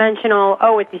 3-dimensional,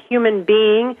 it's a human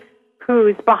being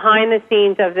who's behind the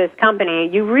scenes of this company.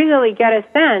 You really get a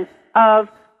sense of,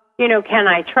 can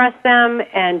I trust them,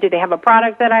 and do they have a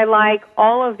product that I like?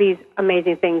 All of these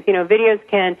amazing things. Videos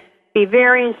can be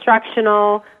very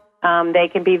instructional. They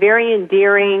can be very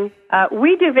endearing.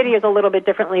 We do videos a little bit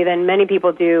differently than many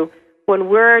people do. When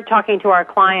we're talking to our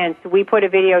clients, we put a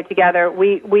video together.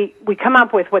 We come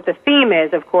up with what the theme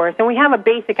is, of course, and we have a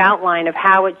basic outline of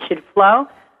how it should flow,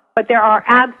 but there are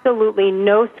absolutely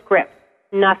no scripts,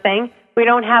 nothing. We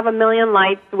don't have a million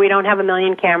lights. We don't have a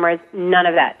million cameras, none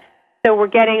of that. So we're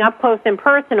getting up close and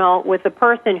personal with the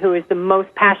person who is the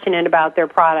most passionate about their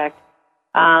product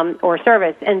or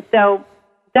service. And so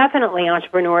definitely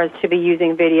entrepreneurs should be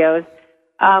using videos.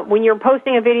 When you're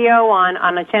posting a video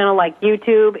on a channel like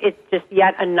YouTube, it's just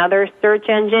yet another search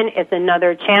engine. It's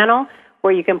another channel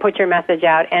where you can put your message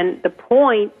out. And the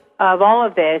point of all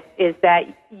of this is that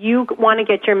you want to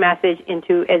get your message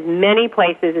into as many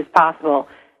places as possible.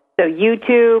 So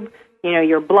YouTube,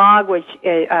 your blog, which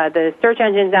the search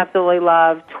engines absolutely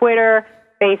love, Twitter,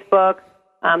 Facebook.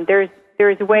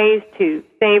 There's ways to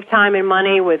save time and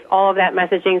money with all of that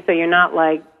messaging, so you're not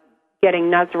like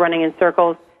getting nuts running in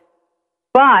circles.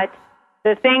 But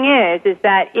the thing is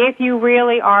that if you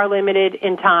really are limited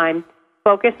in time,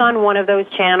 focus on one of those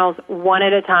channels one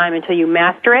at a time until you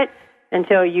master it,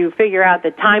 until you figure out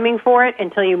the timing for it,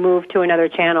 until you move to another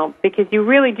channel. Because you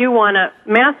really do want to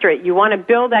master it. You want to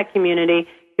build that community.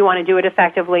 You want to do it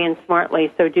effectively and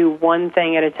smartly. So do one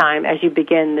thing at a time as you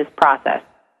begin this process.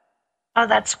 Oh,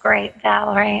 that's great,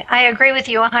 Valorie. I agree with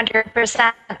you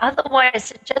 100%.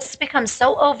 Otherwise, it just becomes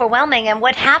so overwhelming. And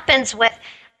what happens with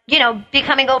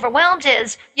becoming overwhelmed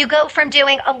is you go from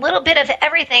doing a little bit of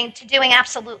everything to doing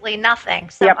absolutely nothing.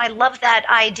 So Yep. I love that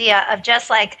idea of just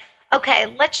like, okay,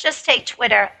 let's just take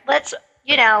Twitter. Let's,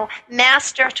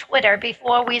 master Twitter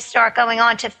before we start going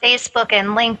on to Facebook and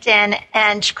LinkedIn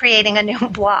and creating a new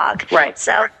blog. Right.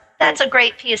 So that's a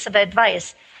great piece of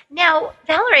advice. Now,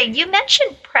 Valorie, you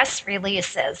mentioned press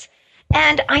releases,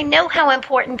 and I know how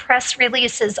important press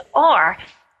releases are.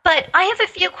 But I have a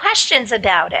few questions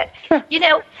about it. Sure.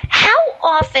 How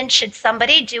often should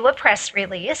somebody do a press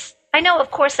release? I know,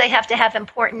 of course, they have to have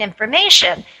important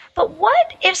information. But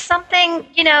what if something,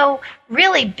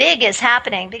 really big is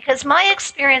happening? Because my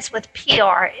experience with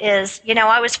PR is,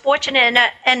 I was fortunate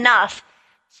enough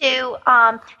to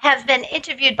have been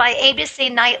interviewed by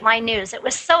ABC Nightline News. It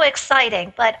was so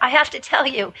exciting. But I have to tell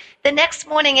you, the next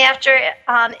morning after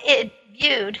it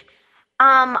viewed,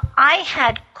 I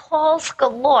had calls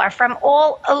galore from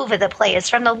all over the place,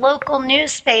 from the local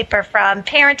newspaper, from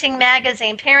Parenting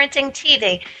Magazine, Parenting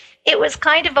TV. It was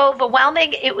kind of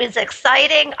overwhelming. It was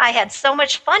exciting. I had so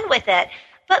much fun with it.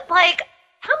 But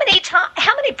how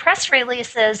many press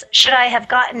releases should I have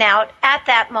gotten out at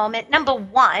that moment? Number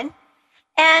one.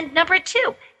 And number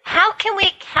two, how can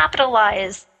we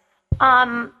capitalize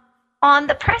on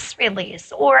the press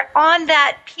release or on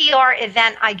that PR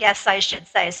event, I guess I should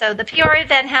say. So the PR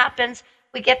event happens,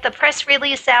 we get the press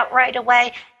release out right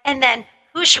away, and then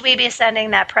who should we be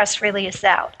sending that press release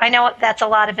out? I know that's a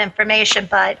lot of information,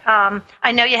 but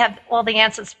I know you have all the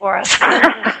answers for us.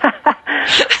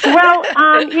 Well,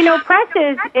 press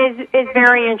is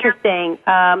very interesting.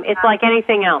 It's like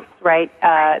anything else, right,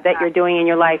 that you're doing in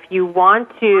your life. You want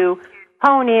to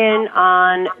hone in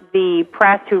on the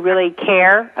press who really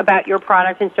care about your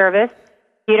product and service.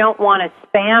 You don't want to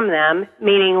spam them,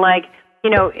 meaning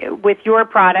with your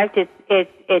product,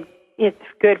 it's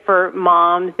good for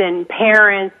moms and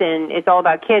parents, and it's all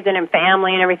about kids and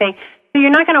family and everything. So you're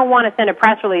not going to want to send a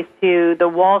press release to the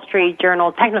Wall Street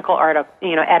Journal technical article,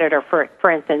 editor,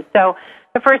 for instance. So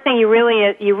the first thing you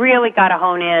really got to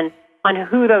hone in on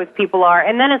who those people are,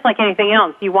 and then it's like anything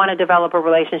else. You want to develop a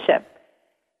relationship.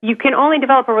 You can only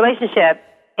develop a relationship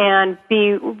and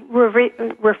be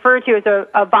referred to as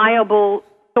a viable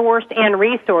source and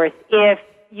resource if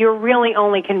you're really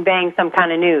only conveying some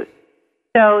kind of news.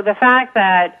 So the fact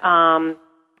that,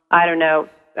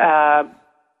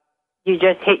 you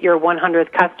just hit your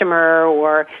 100th customer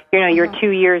or, you're 2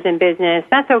 years in business,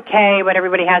 that's okay, but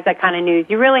everybody has that kind of news.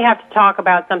 You really have to talk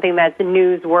about something that's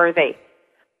newsworthy.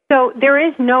 So there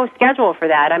is no schedule for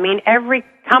that. I mean, every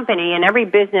company and every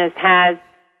business has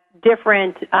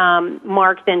different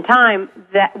marks in time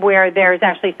where there's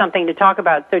actually something to talk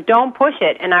about. So don't push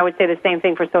it. And I would say the same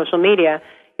thing for social media.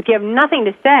 If you have nothing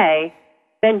to say,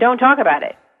 then don't talk about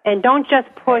it. And don't just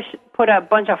put a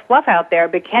bunch of fluff out there,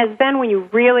 because then when you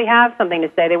really have something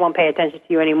to say, they won't pay attention to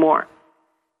you anymore.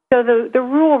 So the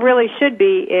rule really should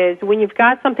be is when you've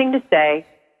got something to say,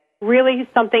 really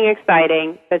something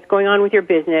exciting that's going on with your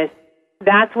business,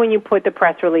 that's when you put the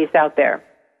press release out there.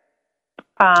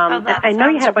 I know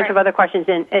you had a bunch of other questions.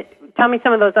 Tell me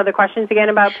some of those other questions again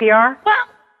about PR. Well,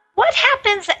 what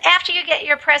happens after you get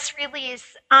your press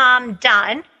release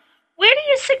done? Where do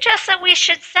you suggest that we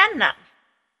should send them?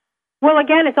 Well,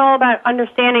 again, it's all about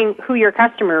understanding who your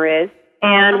customer is.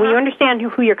 And when you understand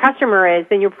who your customer is,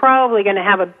 then you're probably going to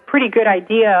have a pretty good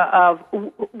idea of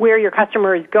where your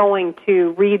customer is going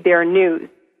to read their news.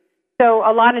 So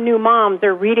a lot of new moms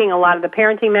are reading a lot of the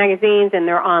parenting magazines, and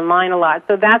they're online a lot.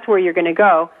 So that's where you're going to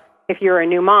go if you're a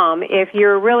new mom. If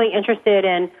you're really interested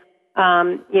in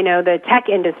the tech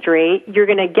industry, you're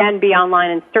going to, again, be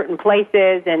online in certain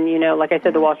places and, like I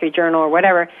said, the Wall Street Journal or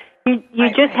whatever. You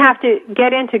just have to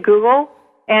get into Google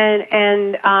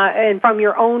and from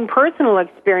your own personal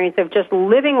experience of just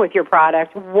living with your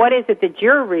product, what is it that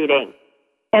you're reading?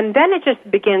 And then it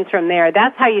just begins from there.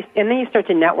 That's how and then you start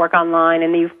to network online,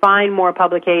 and you find more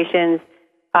publications,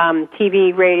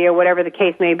 TV, radio, whatever the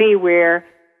case may be, where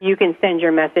you can send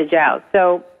your message out.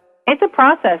 So it's a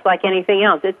process like anything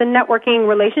else. It's a networking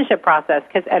relationship process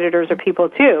because editors are people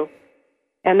too.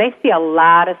 And they see a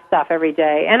lot of stuff every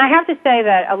day. And I have to say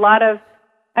that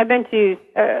I've been to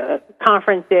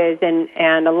conferences,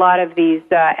 and a lot of these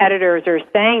editors are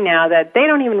saying now that they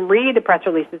don't even read the press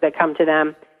releases that come to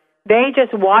them. They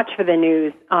just watch for the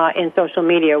news in social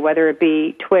media, whether it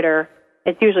be Twitter,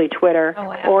 it's usually Twitter,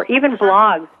 or even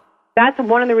blogs. That's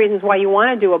one of the reasons why you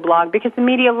want to do a blog, because the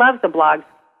media loves the blogs.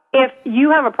 If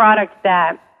you have a product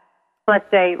that, let's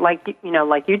say, like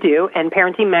you do, and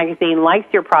Parenting Magazine likes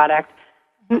your product,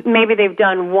 maybe they've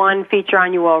done one feature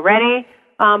on you already,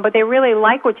 but they really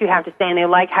like what you have to say, and they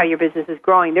like how your business is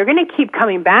growing. They're going to keep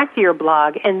coming back to your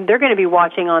blog, and they're going to be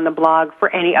watching on the blog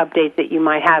for any updates that you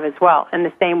might have as well, and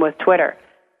the same with Twitter.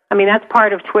 I mean, that's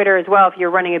part of Twitter as well. If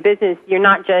you're running a business, you're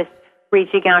not just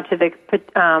reaching out to the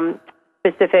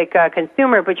specific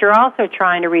consumer, but you're also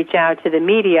trying to reach out to the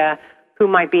media who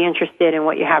might be interested in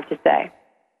what you have to say.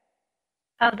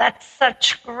 Oh, that's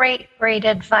such great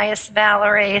advice,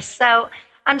 Valorie. So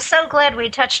I'm so glad we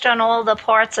touched on all the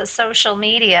parts of social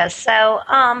media. So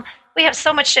we have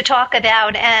so much to talk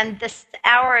about, and this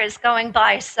hour is going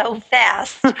by so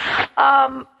fast.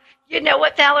 You know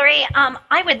what, Valorie?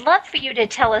 I would love for you to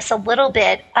tell us a little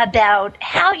bit about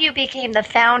how you became the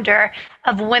founder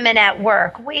of Women at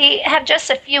Work. We have just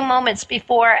a few moments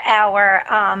before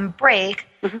our break,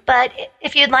 but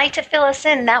if you'd like to fill us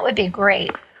in, that would be great.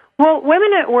 Well,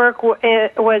 Women at Work was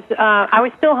I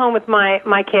was still home with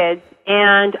my kids,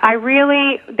 and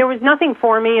there was nothing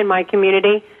for me in my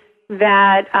community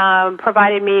that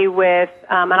provided me with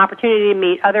an opportunity to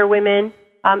meet other women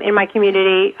in my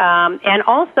community, and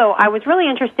also I was really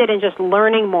interested in just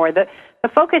learning more. The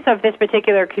focus of this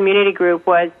particular community group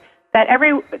was that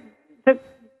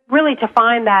really to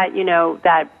find that,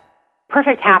 that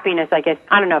perfect happiness, I guess.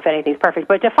 I don't know if anything's perfect,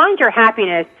 but to find your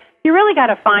happiness, you really got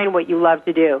to find what you love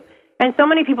to do. And so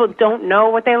many people don't know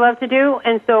what they love to do,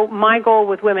 and so my goal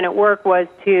with Women at Work was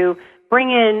to bring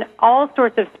in all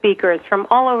sorts of speakers from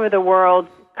all over the world,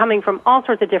 coming from all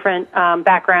sorts of different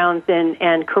backgrounds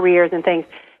and careers and things,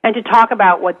 and to talk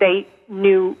about what they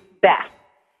knew best.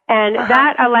 And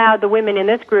that allowed the women in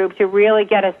this group to really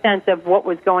get a sense of what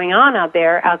was going on out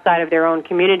there outside of their own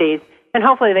communities, and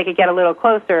hopefully they could get a little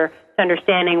closer to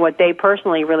understanding what they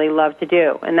personally really love to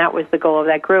do. And that was the goal of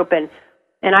that group. And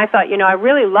I thought, I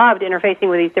really loved interfacing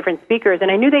with these different speakers,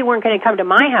 and I knew they weren't going to come to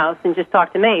my house and just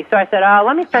talk to me. So I said,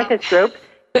 let me start this group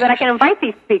so that I can invite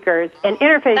these speakers and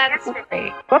interface. That's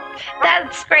great.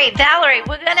 That's great. Valorie,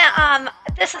 we're going to,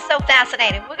 this is so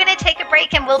fascinating. We're going to take a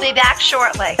break, and we'll be back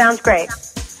shortly. Sounds great.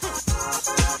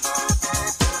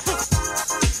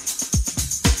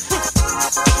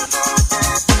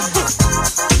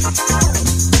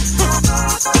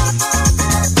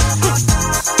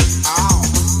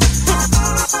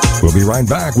 We'll be right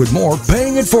back with more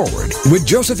Paying It Forward with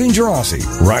Josephine Gerasi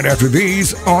right after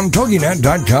these on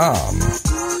TogiNet.com.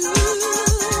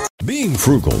 Being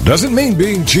frugal doesn't mean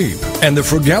being cheap, and the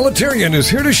Frugalitarian is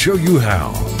here to show you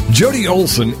how. Jody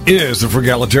Olson is the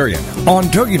Frugalitarian on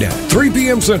TogiNet, 3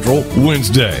 p.m. Central,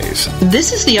 Wednesdays.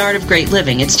 This is the art of great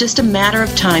living. It's just a matter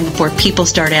of time before people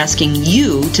start asking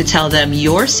you to tell them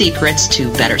your secrets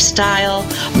to better style,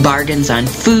 bargains on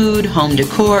food, home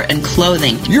decor, and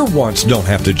clothing. Your wants don't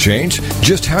have to change,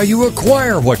 just how you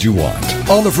acquire what you want.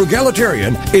 On the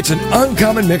Frugalitarian, it's an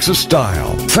uncommon mix of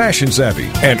style, fashion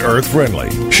savvy, and earth friendly,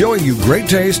 showing you great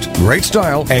taste, great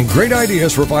style, and great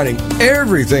ideas for finding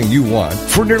everything you want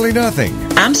for nearly nothing.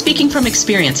 I'm speaking from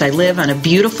experience. I live on a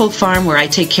beautiful farm where I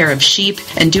take care of sheep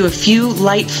and do a few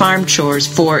light farm chores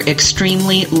for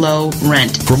extremely low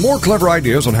rent. For more clever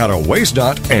ideas on how to waste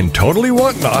not and totally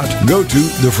want not, go to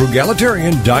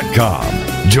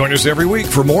thefrugalitarian.com. Join us every week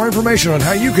for more information on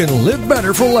how you can live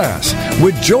better for less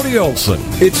with Jody Olson.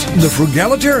 It's The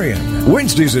Frugalitarian,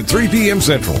 Wednesdays at 3 p.m.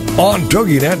 Central on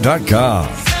TogiNet.com.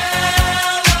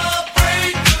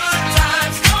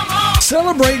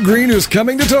 Celebrate Green is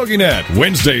coming to TogiNet,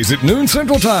 Wednesdays at noon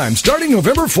Central Time, starting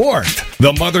November 4th.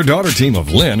 The mother-daughter team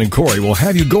of Lynn and Corey will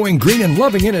have you going green and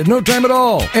loving it at no time at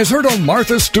all. As heard on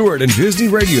Martha Stewart and Disney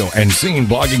Radio and seen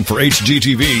blogging for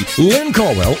HGTV, Lynn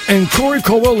Caldwell and Corey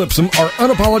Colwell-Lipsome are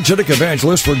unapologetic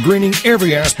evangelists for greening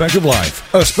every aspect of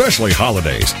life, especially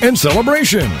holidays and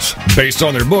celebrations. Based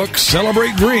on their book,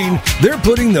 Celebrate Green, they're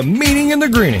putting the meaning in the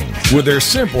greening with their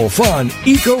simple, fun,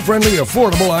 eco-friendly,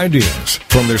 affordable ideas.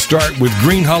 From their start with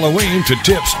Green Halloween to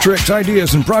tips, tricks,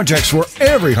 ideas, and projects for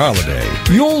every holiday,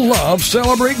 you'll love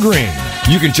Celebrate Green.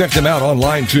 You can check them out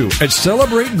online too at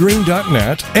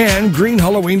celebrategreen.net and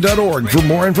greenhalloween.org for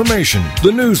more information,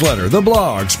 the newsletter, the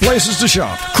blogs, places to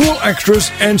shop, cool extras,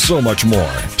 and so much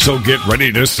more. So get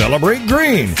ready to celebrate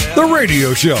green, the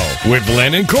radio show with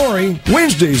Len and Corey,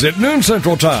 Wednesdays at noon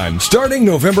Central Time, starting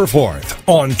November 4th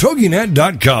on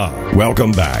TogiNet.com.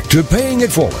 Welcome back to Paying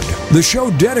It Forward, the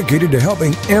show dedicated to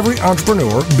helping every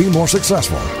entrepreneur be more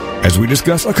successful, as we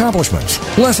discuss accomplishments,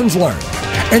 lessons learned,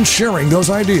 and sharing those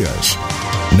ideas.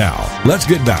 Now, let's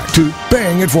get back to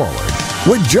Paying It Forward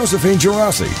with Josephine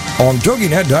Girassi on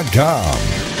TogiNet.com.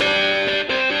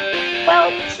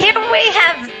 Well, here we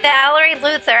have Valorie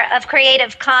Luther of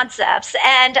Creative Concepts.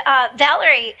 And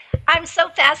Valorie, I'm so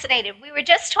fascinated. We were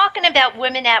just talking about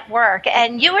women at work,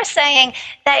 and you were saying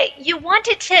that you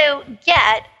wanted to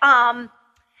get,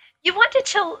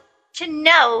 to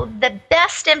know the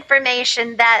best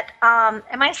information that,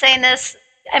 am I saying this?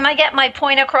 Am I getting my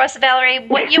point across, Valorie?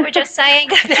 What you were just saying?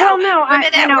 Well, no,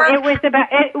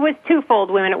 it was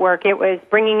twofold. Women at Work. It was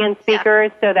bringing in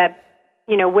speakers so that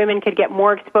women could get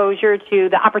more exposure to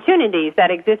the opportunities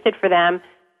that existed for them,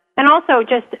 and also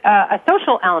just a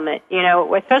social element.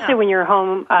 Especially when you're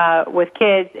home with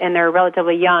kids and they're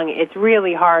relatively young, it's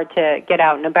really hard to get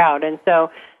out and about, and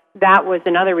so that was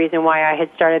another reason why I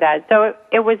had started that. So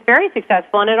it was very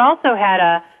successful, and it also had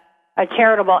a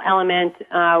charitable element.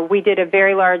 We did a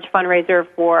very large fundraiser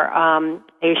for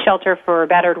a shelter for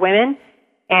battered women,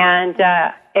 and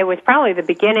it was probably the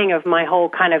beginning of my whole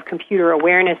kind of computer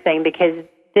awareness thing, because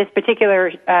this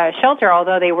particular shelter,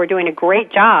 although they were doing a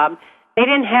great job, they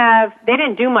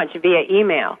didn't do much via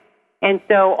email. And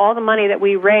so all the money that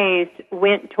we raised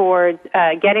went towards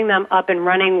getting them up and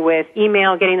running with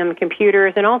email, getting them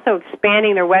computers, and also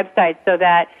expanding their websites so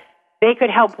that they could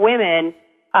help women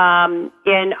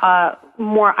in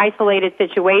more isolated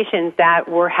situations that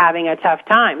were having a tough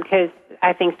time. Because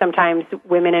I think sometimes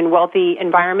women in wealthy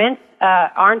environments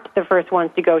aren't the first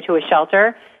ones to go to a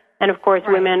shelter. And, of course,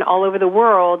 right. Women all over the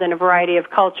world in a variety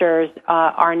of cultures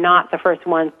are not the first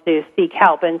ones to seek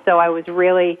help. And so I was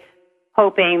really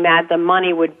hoping that the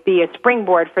money would be a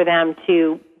springboard for them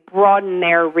to broaden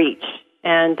their reach.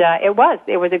 And it was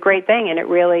a great thing, and it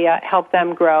really helped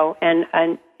them grow and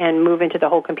move into the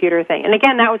whole computer thing. And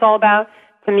again, that was all about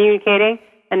communicating,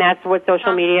 and that's what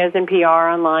social media is and PR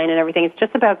online and everything. It's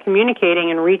just about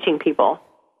communicating and reaching people.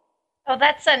 Oh,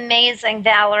 that's amazing,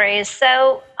 Valorie.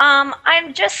 So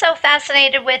I'm just so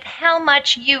fascinated with how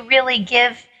much you really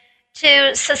give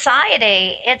to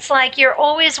society. It's like you're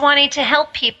always wanting to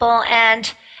help people,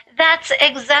 and that's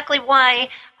exactly why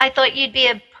I thought you'd be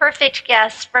a perfect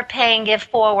guest for Paying It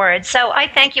Forward. So I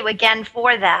thank you again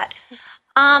for that.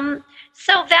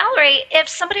 So, Valorie, if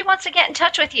somebody wants to get in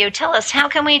touch with you, tell us, how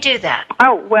can we do that?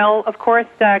 Oh, well, of course,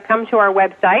 come to our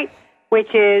website,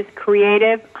 which is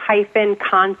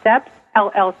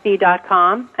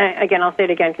creative-conceptsllc.com. Again, I'll say it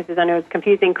again because I know it's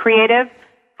confusing.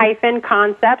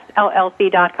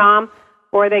 Creative-conceptsllc.com.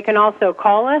 Or they can also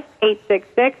call us,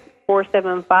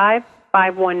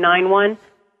 866-475-5191.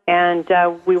 And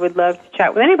we would love to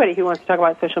chat with anybody who wants to talk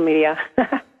about social media.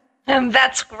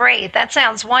 That's great. That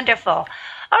sounds wonderful.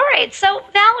 All right. So,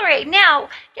 Valorie, now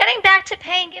getting back to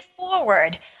Paying It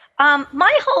Forward,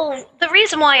 the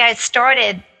reason why I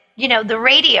started, the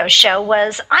radio show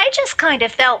was I just kind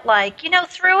of felt like,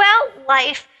 throughout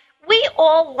life, we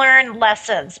all learn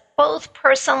lessons, both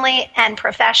personally and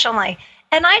professionally.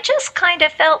 And I just kind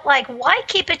of felt like, why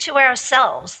keep it to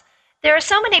ourselves? There are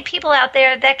so many people out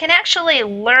there that can actually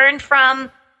learn from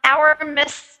our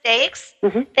mistakes.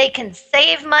 Mm-hmm. They can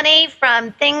save money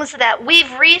from things that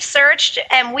we've researched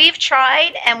and we've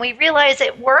tried, and we realize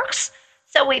it works,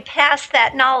 so we pass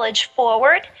that knowledge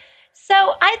forward.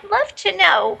 So I'd love to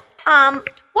know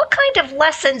what kind of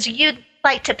lessons you'd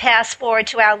like to pass forward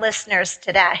to our listeners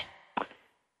today.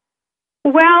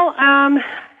 Well,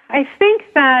 I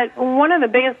think that one of the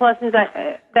biggest lessons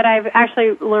that I've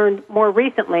actually learned more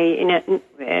recently,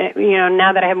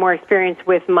 now that I have more experience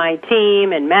with my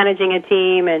team and managing a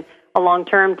team and a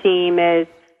long-term team, is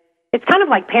it's kind of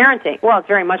like parenting. Well, it's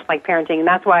very much like parenting, and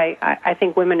that's why I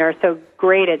think women are so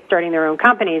great at starting their own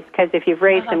companies, because if you've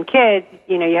raised some kids,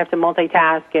 you have to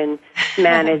multitask and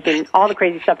manage and all the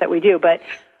crazy stuff that we do. But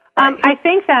I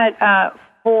think that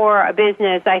for a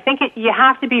business, I think you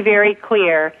have to be very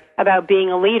clear about being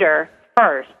a leader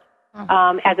first,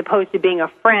 as opposed to being a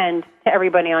friend to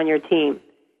everybody on your team.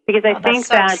 Because I think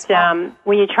that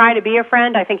when you try to be a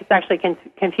friend, I think it's actually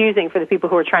confusing for the people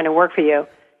who are trying to work for you,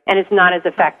 and it's not as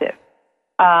effective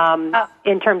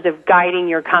in terms of guiding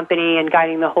your company and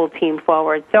guiding the whole team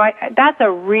forward. So that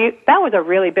was a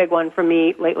really big one for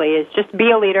me lately, is just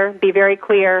be a leader, be very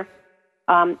clear.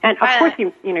 And of course,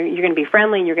 you're going to be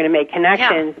friendly and you're going to make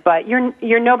connections, but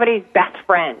you're nobody's best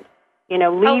friend. Leave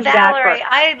Valorie, that.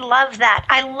 I love that.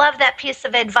 I love that piece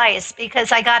of advice,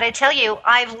 because I got to tell you,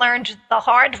 I've learned the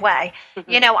hard way.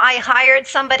 I hired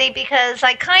somebody because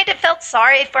I kind of felt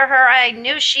sorry for her. I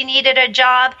knew she needed a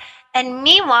job. And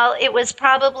meanwhile, it was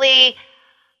probably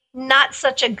not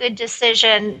such a good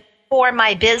decision for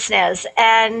my business.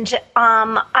 And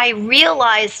I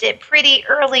realized it pretty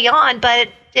early on, but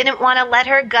didn't want to let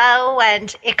her go.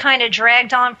 And it kind of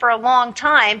dragged on for a long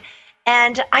time.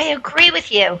 And I agree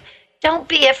with you. Don't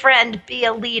be a friend, be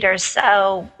a leader.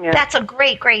 So that's a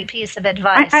great, great piece of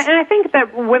advice. And I think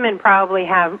that women probably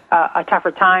have a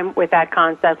tougher time with that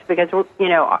concept, because,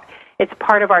 it's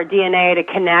part of our DNA to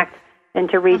connect and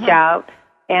to reach out.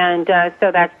 And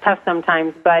so that's tough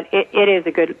sometimes, but it's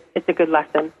a good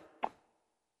lesson.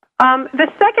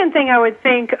 The second thing I would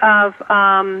think of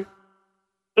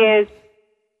is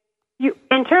you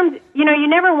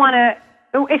never want to,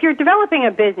 if you're developing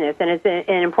a business and it's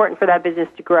important for that business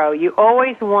to grow, you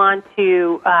always want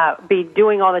to be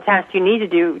doing all the tasks you need to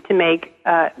do to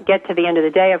get to the end of the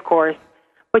day, of course.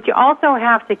 But you also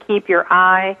have to keep your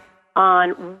eye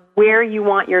on where you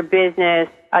want your business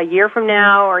a year from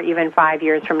now or even 5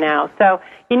 years from now. So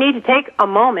you need to take a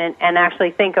moment and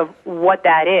actually think of what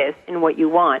that is and what you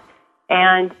want.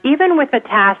 And even with the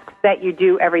tasks that you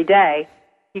do every day,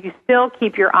 you can still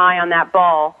keep your eye on that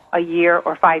ball a year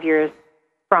or 5 years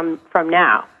from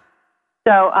now.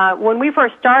 So when we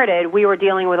first started, we were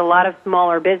dealing with a lot of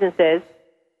smaller businesses,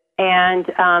 and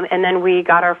then we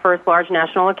got our first large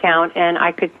national account, and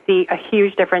I could see a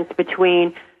huge difference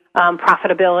between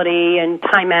profitability and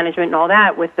time management and all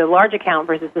that with the large account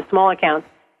versus the small accounts.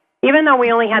 Even though we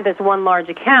only had this one large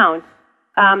account,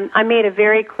 I made a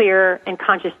very clear and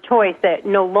conscious choice that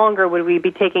no longer would we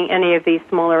be taking any of these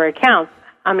smaller accounts.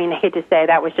 I mean, I hate to say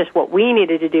that was just what we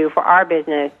needed to do for our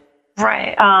business.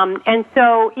 Right. And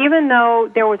so even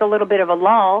though there was a little bit of a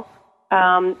lull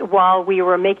while we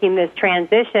were making this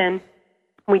transition,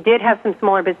 we did have some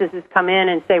smaller businesses come in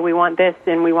and say, we want this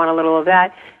and we want a little of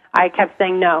that. I kept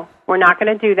saying, no, we're not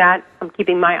going to do that. I'm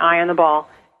keeping my eye on the ball.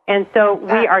 And so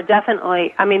we are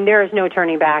definitely, there is no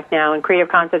turning back now, and Creative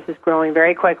Concepts is growing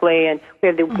very quickly, and we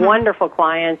have the wonderful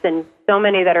clients and so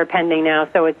many that are pending now.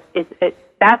 So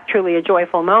that's truly a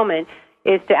joyful moment,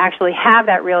 is to actually have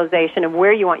that realization of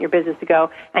where you want your business to go,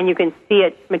 and you can see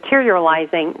it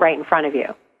materializing right in front of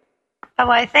you. Oh,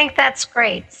 I think that's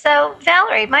great. So,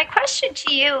 Valorie, my question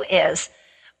to you is,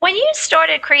 when you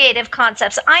started Creative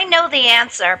Concepts, I know the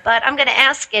answer, but I'm going to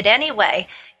ask it anyway.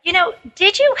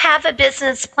 Did you have a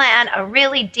business plan, a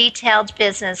really detailed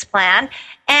business plan?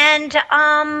 And,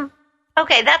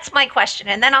 okay, that's my question,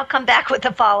 and then I'll come back with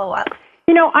a follow-up.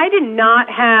 I did not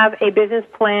have a business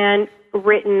plan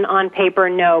written on paper,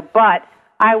 no, but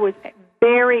I was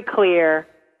very clear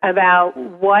about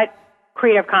what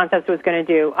Creative Concepts was going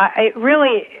to do. It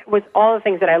really was all the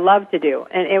things that I love to do.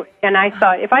 And I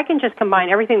thought, if I can just combine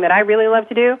everything that I really love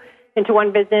to do into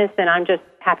one business, then I'm just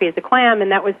happy as a clam.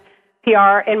 And that was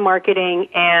PR and marketing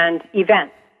and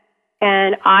events.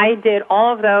 And I did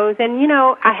all of those. And,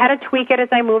 I had to tweak it as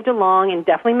I moved along and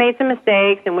definitely made some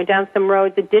mistakes and went down some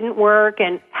roads that didn't work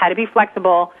and had to be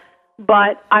flexible.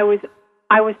 But I was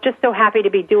just so happy to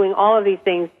be doing all of these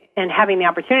things and having the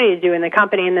opportunity to do in the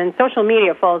company. And then social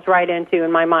media falls right into,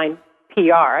 in my mind,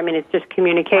 PR. It's just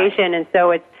communication, and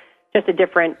so it's just a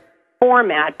different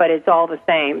format, but it's all the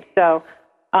same. So,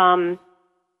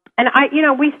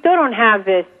 we still don't have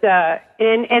this,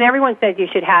 and everyone says you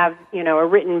should have, a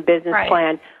written business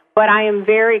plan, but I am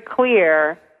very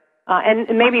clear,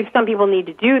 and maybe some people need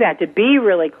to do that to be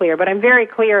really clear, but I'm very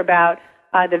clear about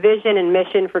the vision and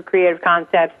mission for Creative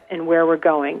Concepts and where we're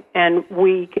going. And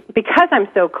because I'm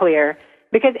so clear,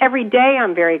 because every day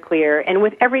I'm very clear, and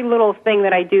with every little thing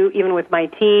that I do, even with my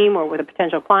team or with a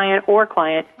potential client,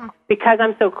 because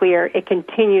I'm so clear, it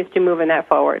continues to move in that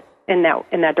forward, in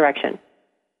that direction.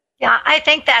 Yeah, I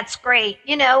think that's great.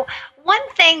 You know, one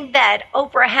thing that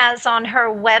Oprah has on her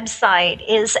website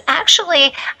is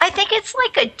actually, I think it's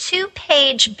like a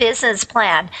 2-page business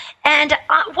plan. And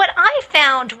what I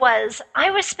found was I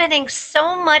was spending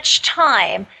so much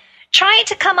time trying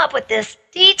to come up with this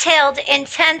detailed,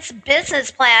 intense business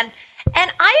plan.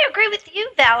 And I agree with you,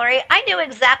 Valorie. I knew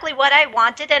exactly what I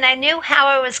wanted, and I knew how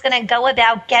I was going to go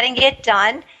about getting it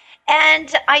done.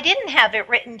 And I didn't have it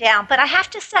written down, but I have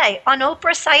to say, on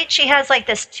Oprah's site, she has like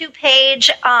this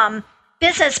 2-page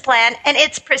business plan, and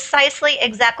it's precisely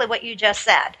exactly what you just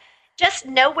said. Just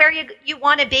know where you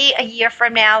want to be a year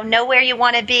from now, know where you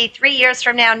want to be 3 years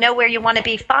from now, know where you want to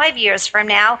be 5 years from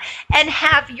now, and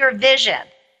have your vision.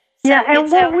 So yeah,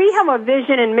 and we have a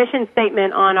vision and mission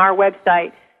statement on our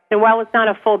website. And while it's not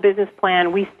a full business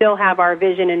plan, we still have our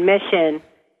vision and mission,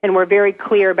 and we're very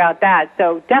clear about that.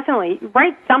 So definitely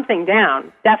write something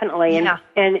down, definitely,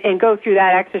 and go through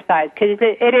that exercise, because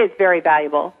it is very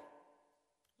valuable.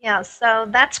 Yeah, so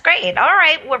that's great. All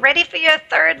right, we're ready for your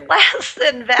third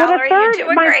lesson, Valorie. You're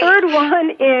doing my great. My third one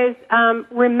is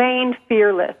remain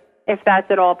fearless, if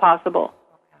that's at all possible.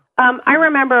 I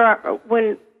remember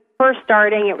when first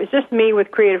starting, it was just me with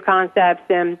Creative Concepts,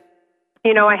 and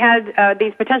you know, I had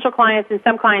these potential clients and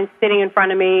some clients sitting in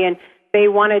front of me, and they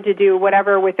wanted to do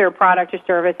whatever with their product or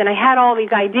service, and I had all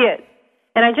these ideas.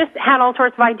 And I just had all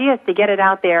sorts of ideas to get it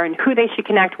out there and who they should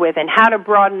connect with and how to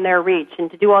broaden their reach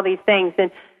and to do all these things. And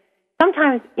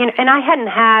sometimes, you know, and I hadn't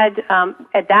had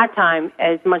at that time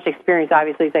as much experience,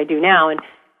 obviously, as I do now. And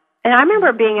I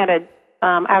remember being at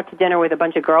out to dinner with a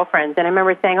bunch of girlfriends, and I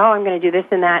remember saying, oh, I'm going to do this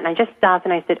and that. And I just stopped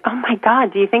and I said, oh, my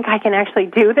God, do you think I can actually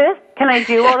do this? Can I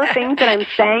do all the things that I'm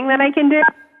saying that I can do?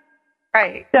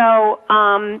 Right. So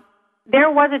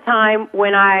there was a time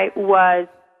when I was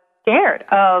scared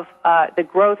of the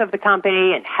growth of the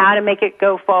company and how to make it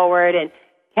go forward. And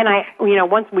can I, you know,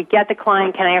 once we get the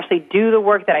client, can I actually do the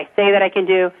work that I say that I can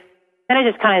do? Then I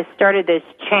just kind of started this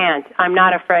chant, I'm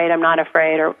not afraid,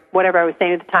 or whatever I was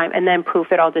saying at the time, and then poof,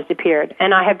 it all disappeared.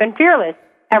 And I have been fearless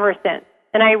ever since.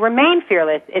 And I remain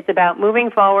fearless. It's about moving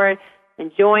forward,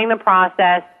 enjoying the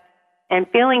process, and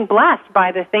feeling blessed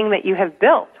by the thing that you have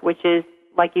built, which is,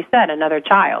 like you said, another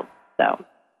child. So.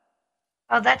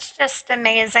 Oh, that's just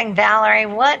amazing,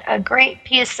 Valorie. What a great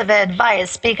piece of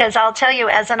advice, because I'll tell you,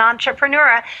 as an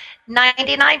entrepreneur,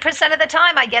 99% of the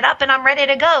time I get up and I'm ready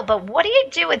to go. But what do you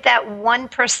do with that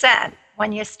 1%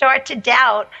 when you start to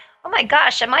doubt, oh my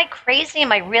gosh, am I crazy?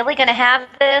 Am I really going to have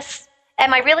this?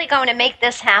 Am I really going to make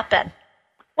this happen?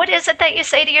 What is it that you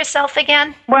say to yourself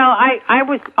again? Well, I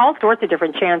was all sorts of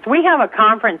different chants. We have a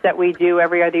conference that we do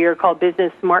every other year called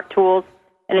Business Smart Tools,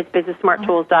 and it's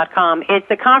businesssmarttools.com. It's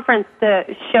a conference to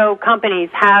show companies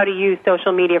how to use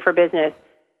social media for business.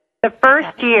 The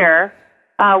first year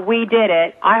we did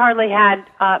it, I hardly had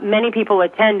many people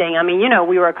attending. I mean, you know,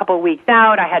 we were a couple of weeks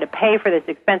out. I had to pay for this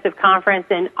expensive conference,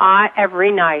 and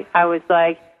every night I was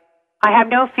like, I have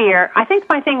no fear. I think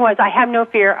my thing was, I have no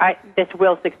fear. This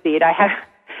will succeed.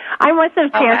 I must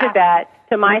have chanted that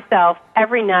to myself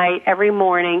every night, every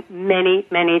morning, many,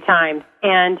 many times.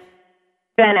 And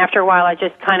then after a while, I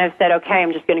just kind of said, okay,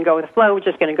 I'm just going to go with the flow. We're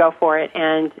just going to go for it.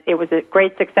 And it was a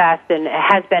great success, and it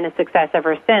has been a success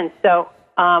ever since. So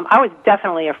I was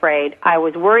definitely afraid. I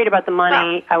was worried about the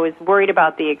money. I was worried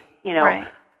about the, you know,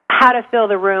 how to fill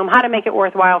the room, how to make it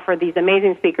worthwhile for these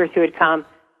amazing speakers who had come.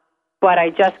 But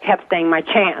I just kept saying my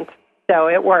chant. So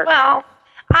it worked. Well,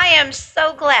 I am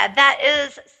so glad. That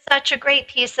is such a great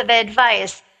piece of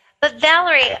advice. But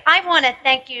Valorie, I want to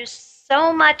thank you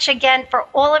so much again for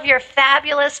all of your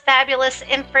fabulous, fabulous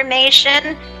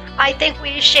information. I think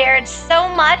we shared so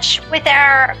much with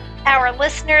our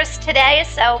listeners today.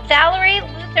 So Valorie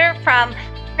Luther from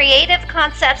Creative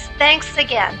Concepts, thanks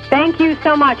again. Thank you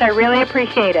so much. I really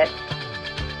appreciate it.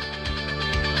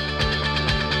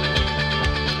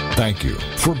 Thank you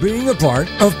for being a part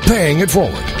of Paying It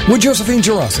Forward with Josephine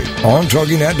Gerasi on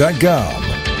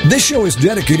TogiNet.com. This show is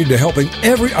dedicated to helping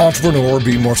every entrepreneur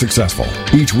be more successful.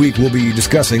 Each week we'll be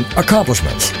discussing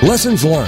accomplishments, lessons learned,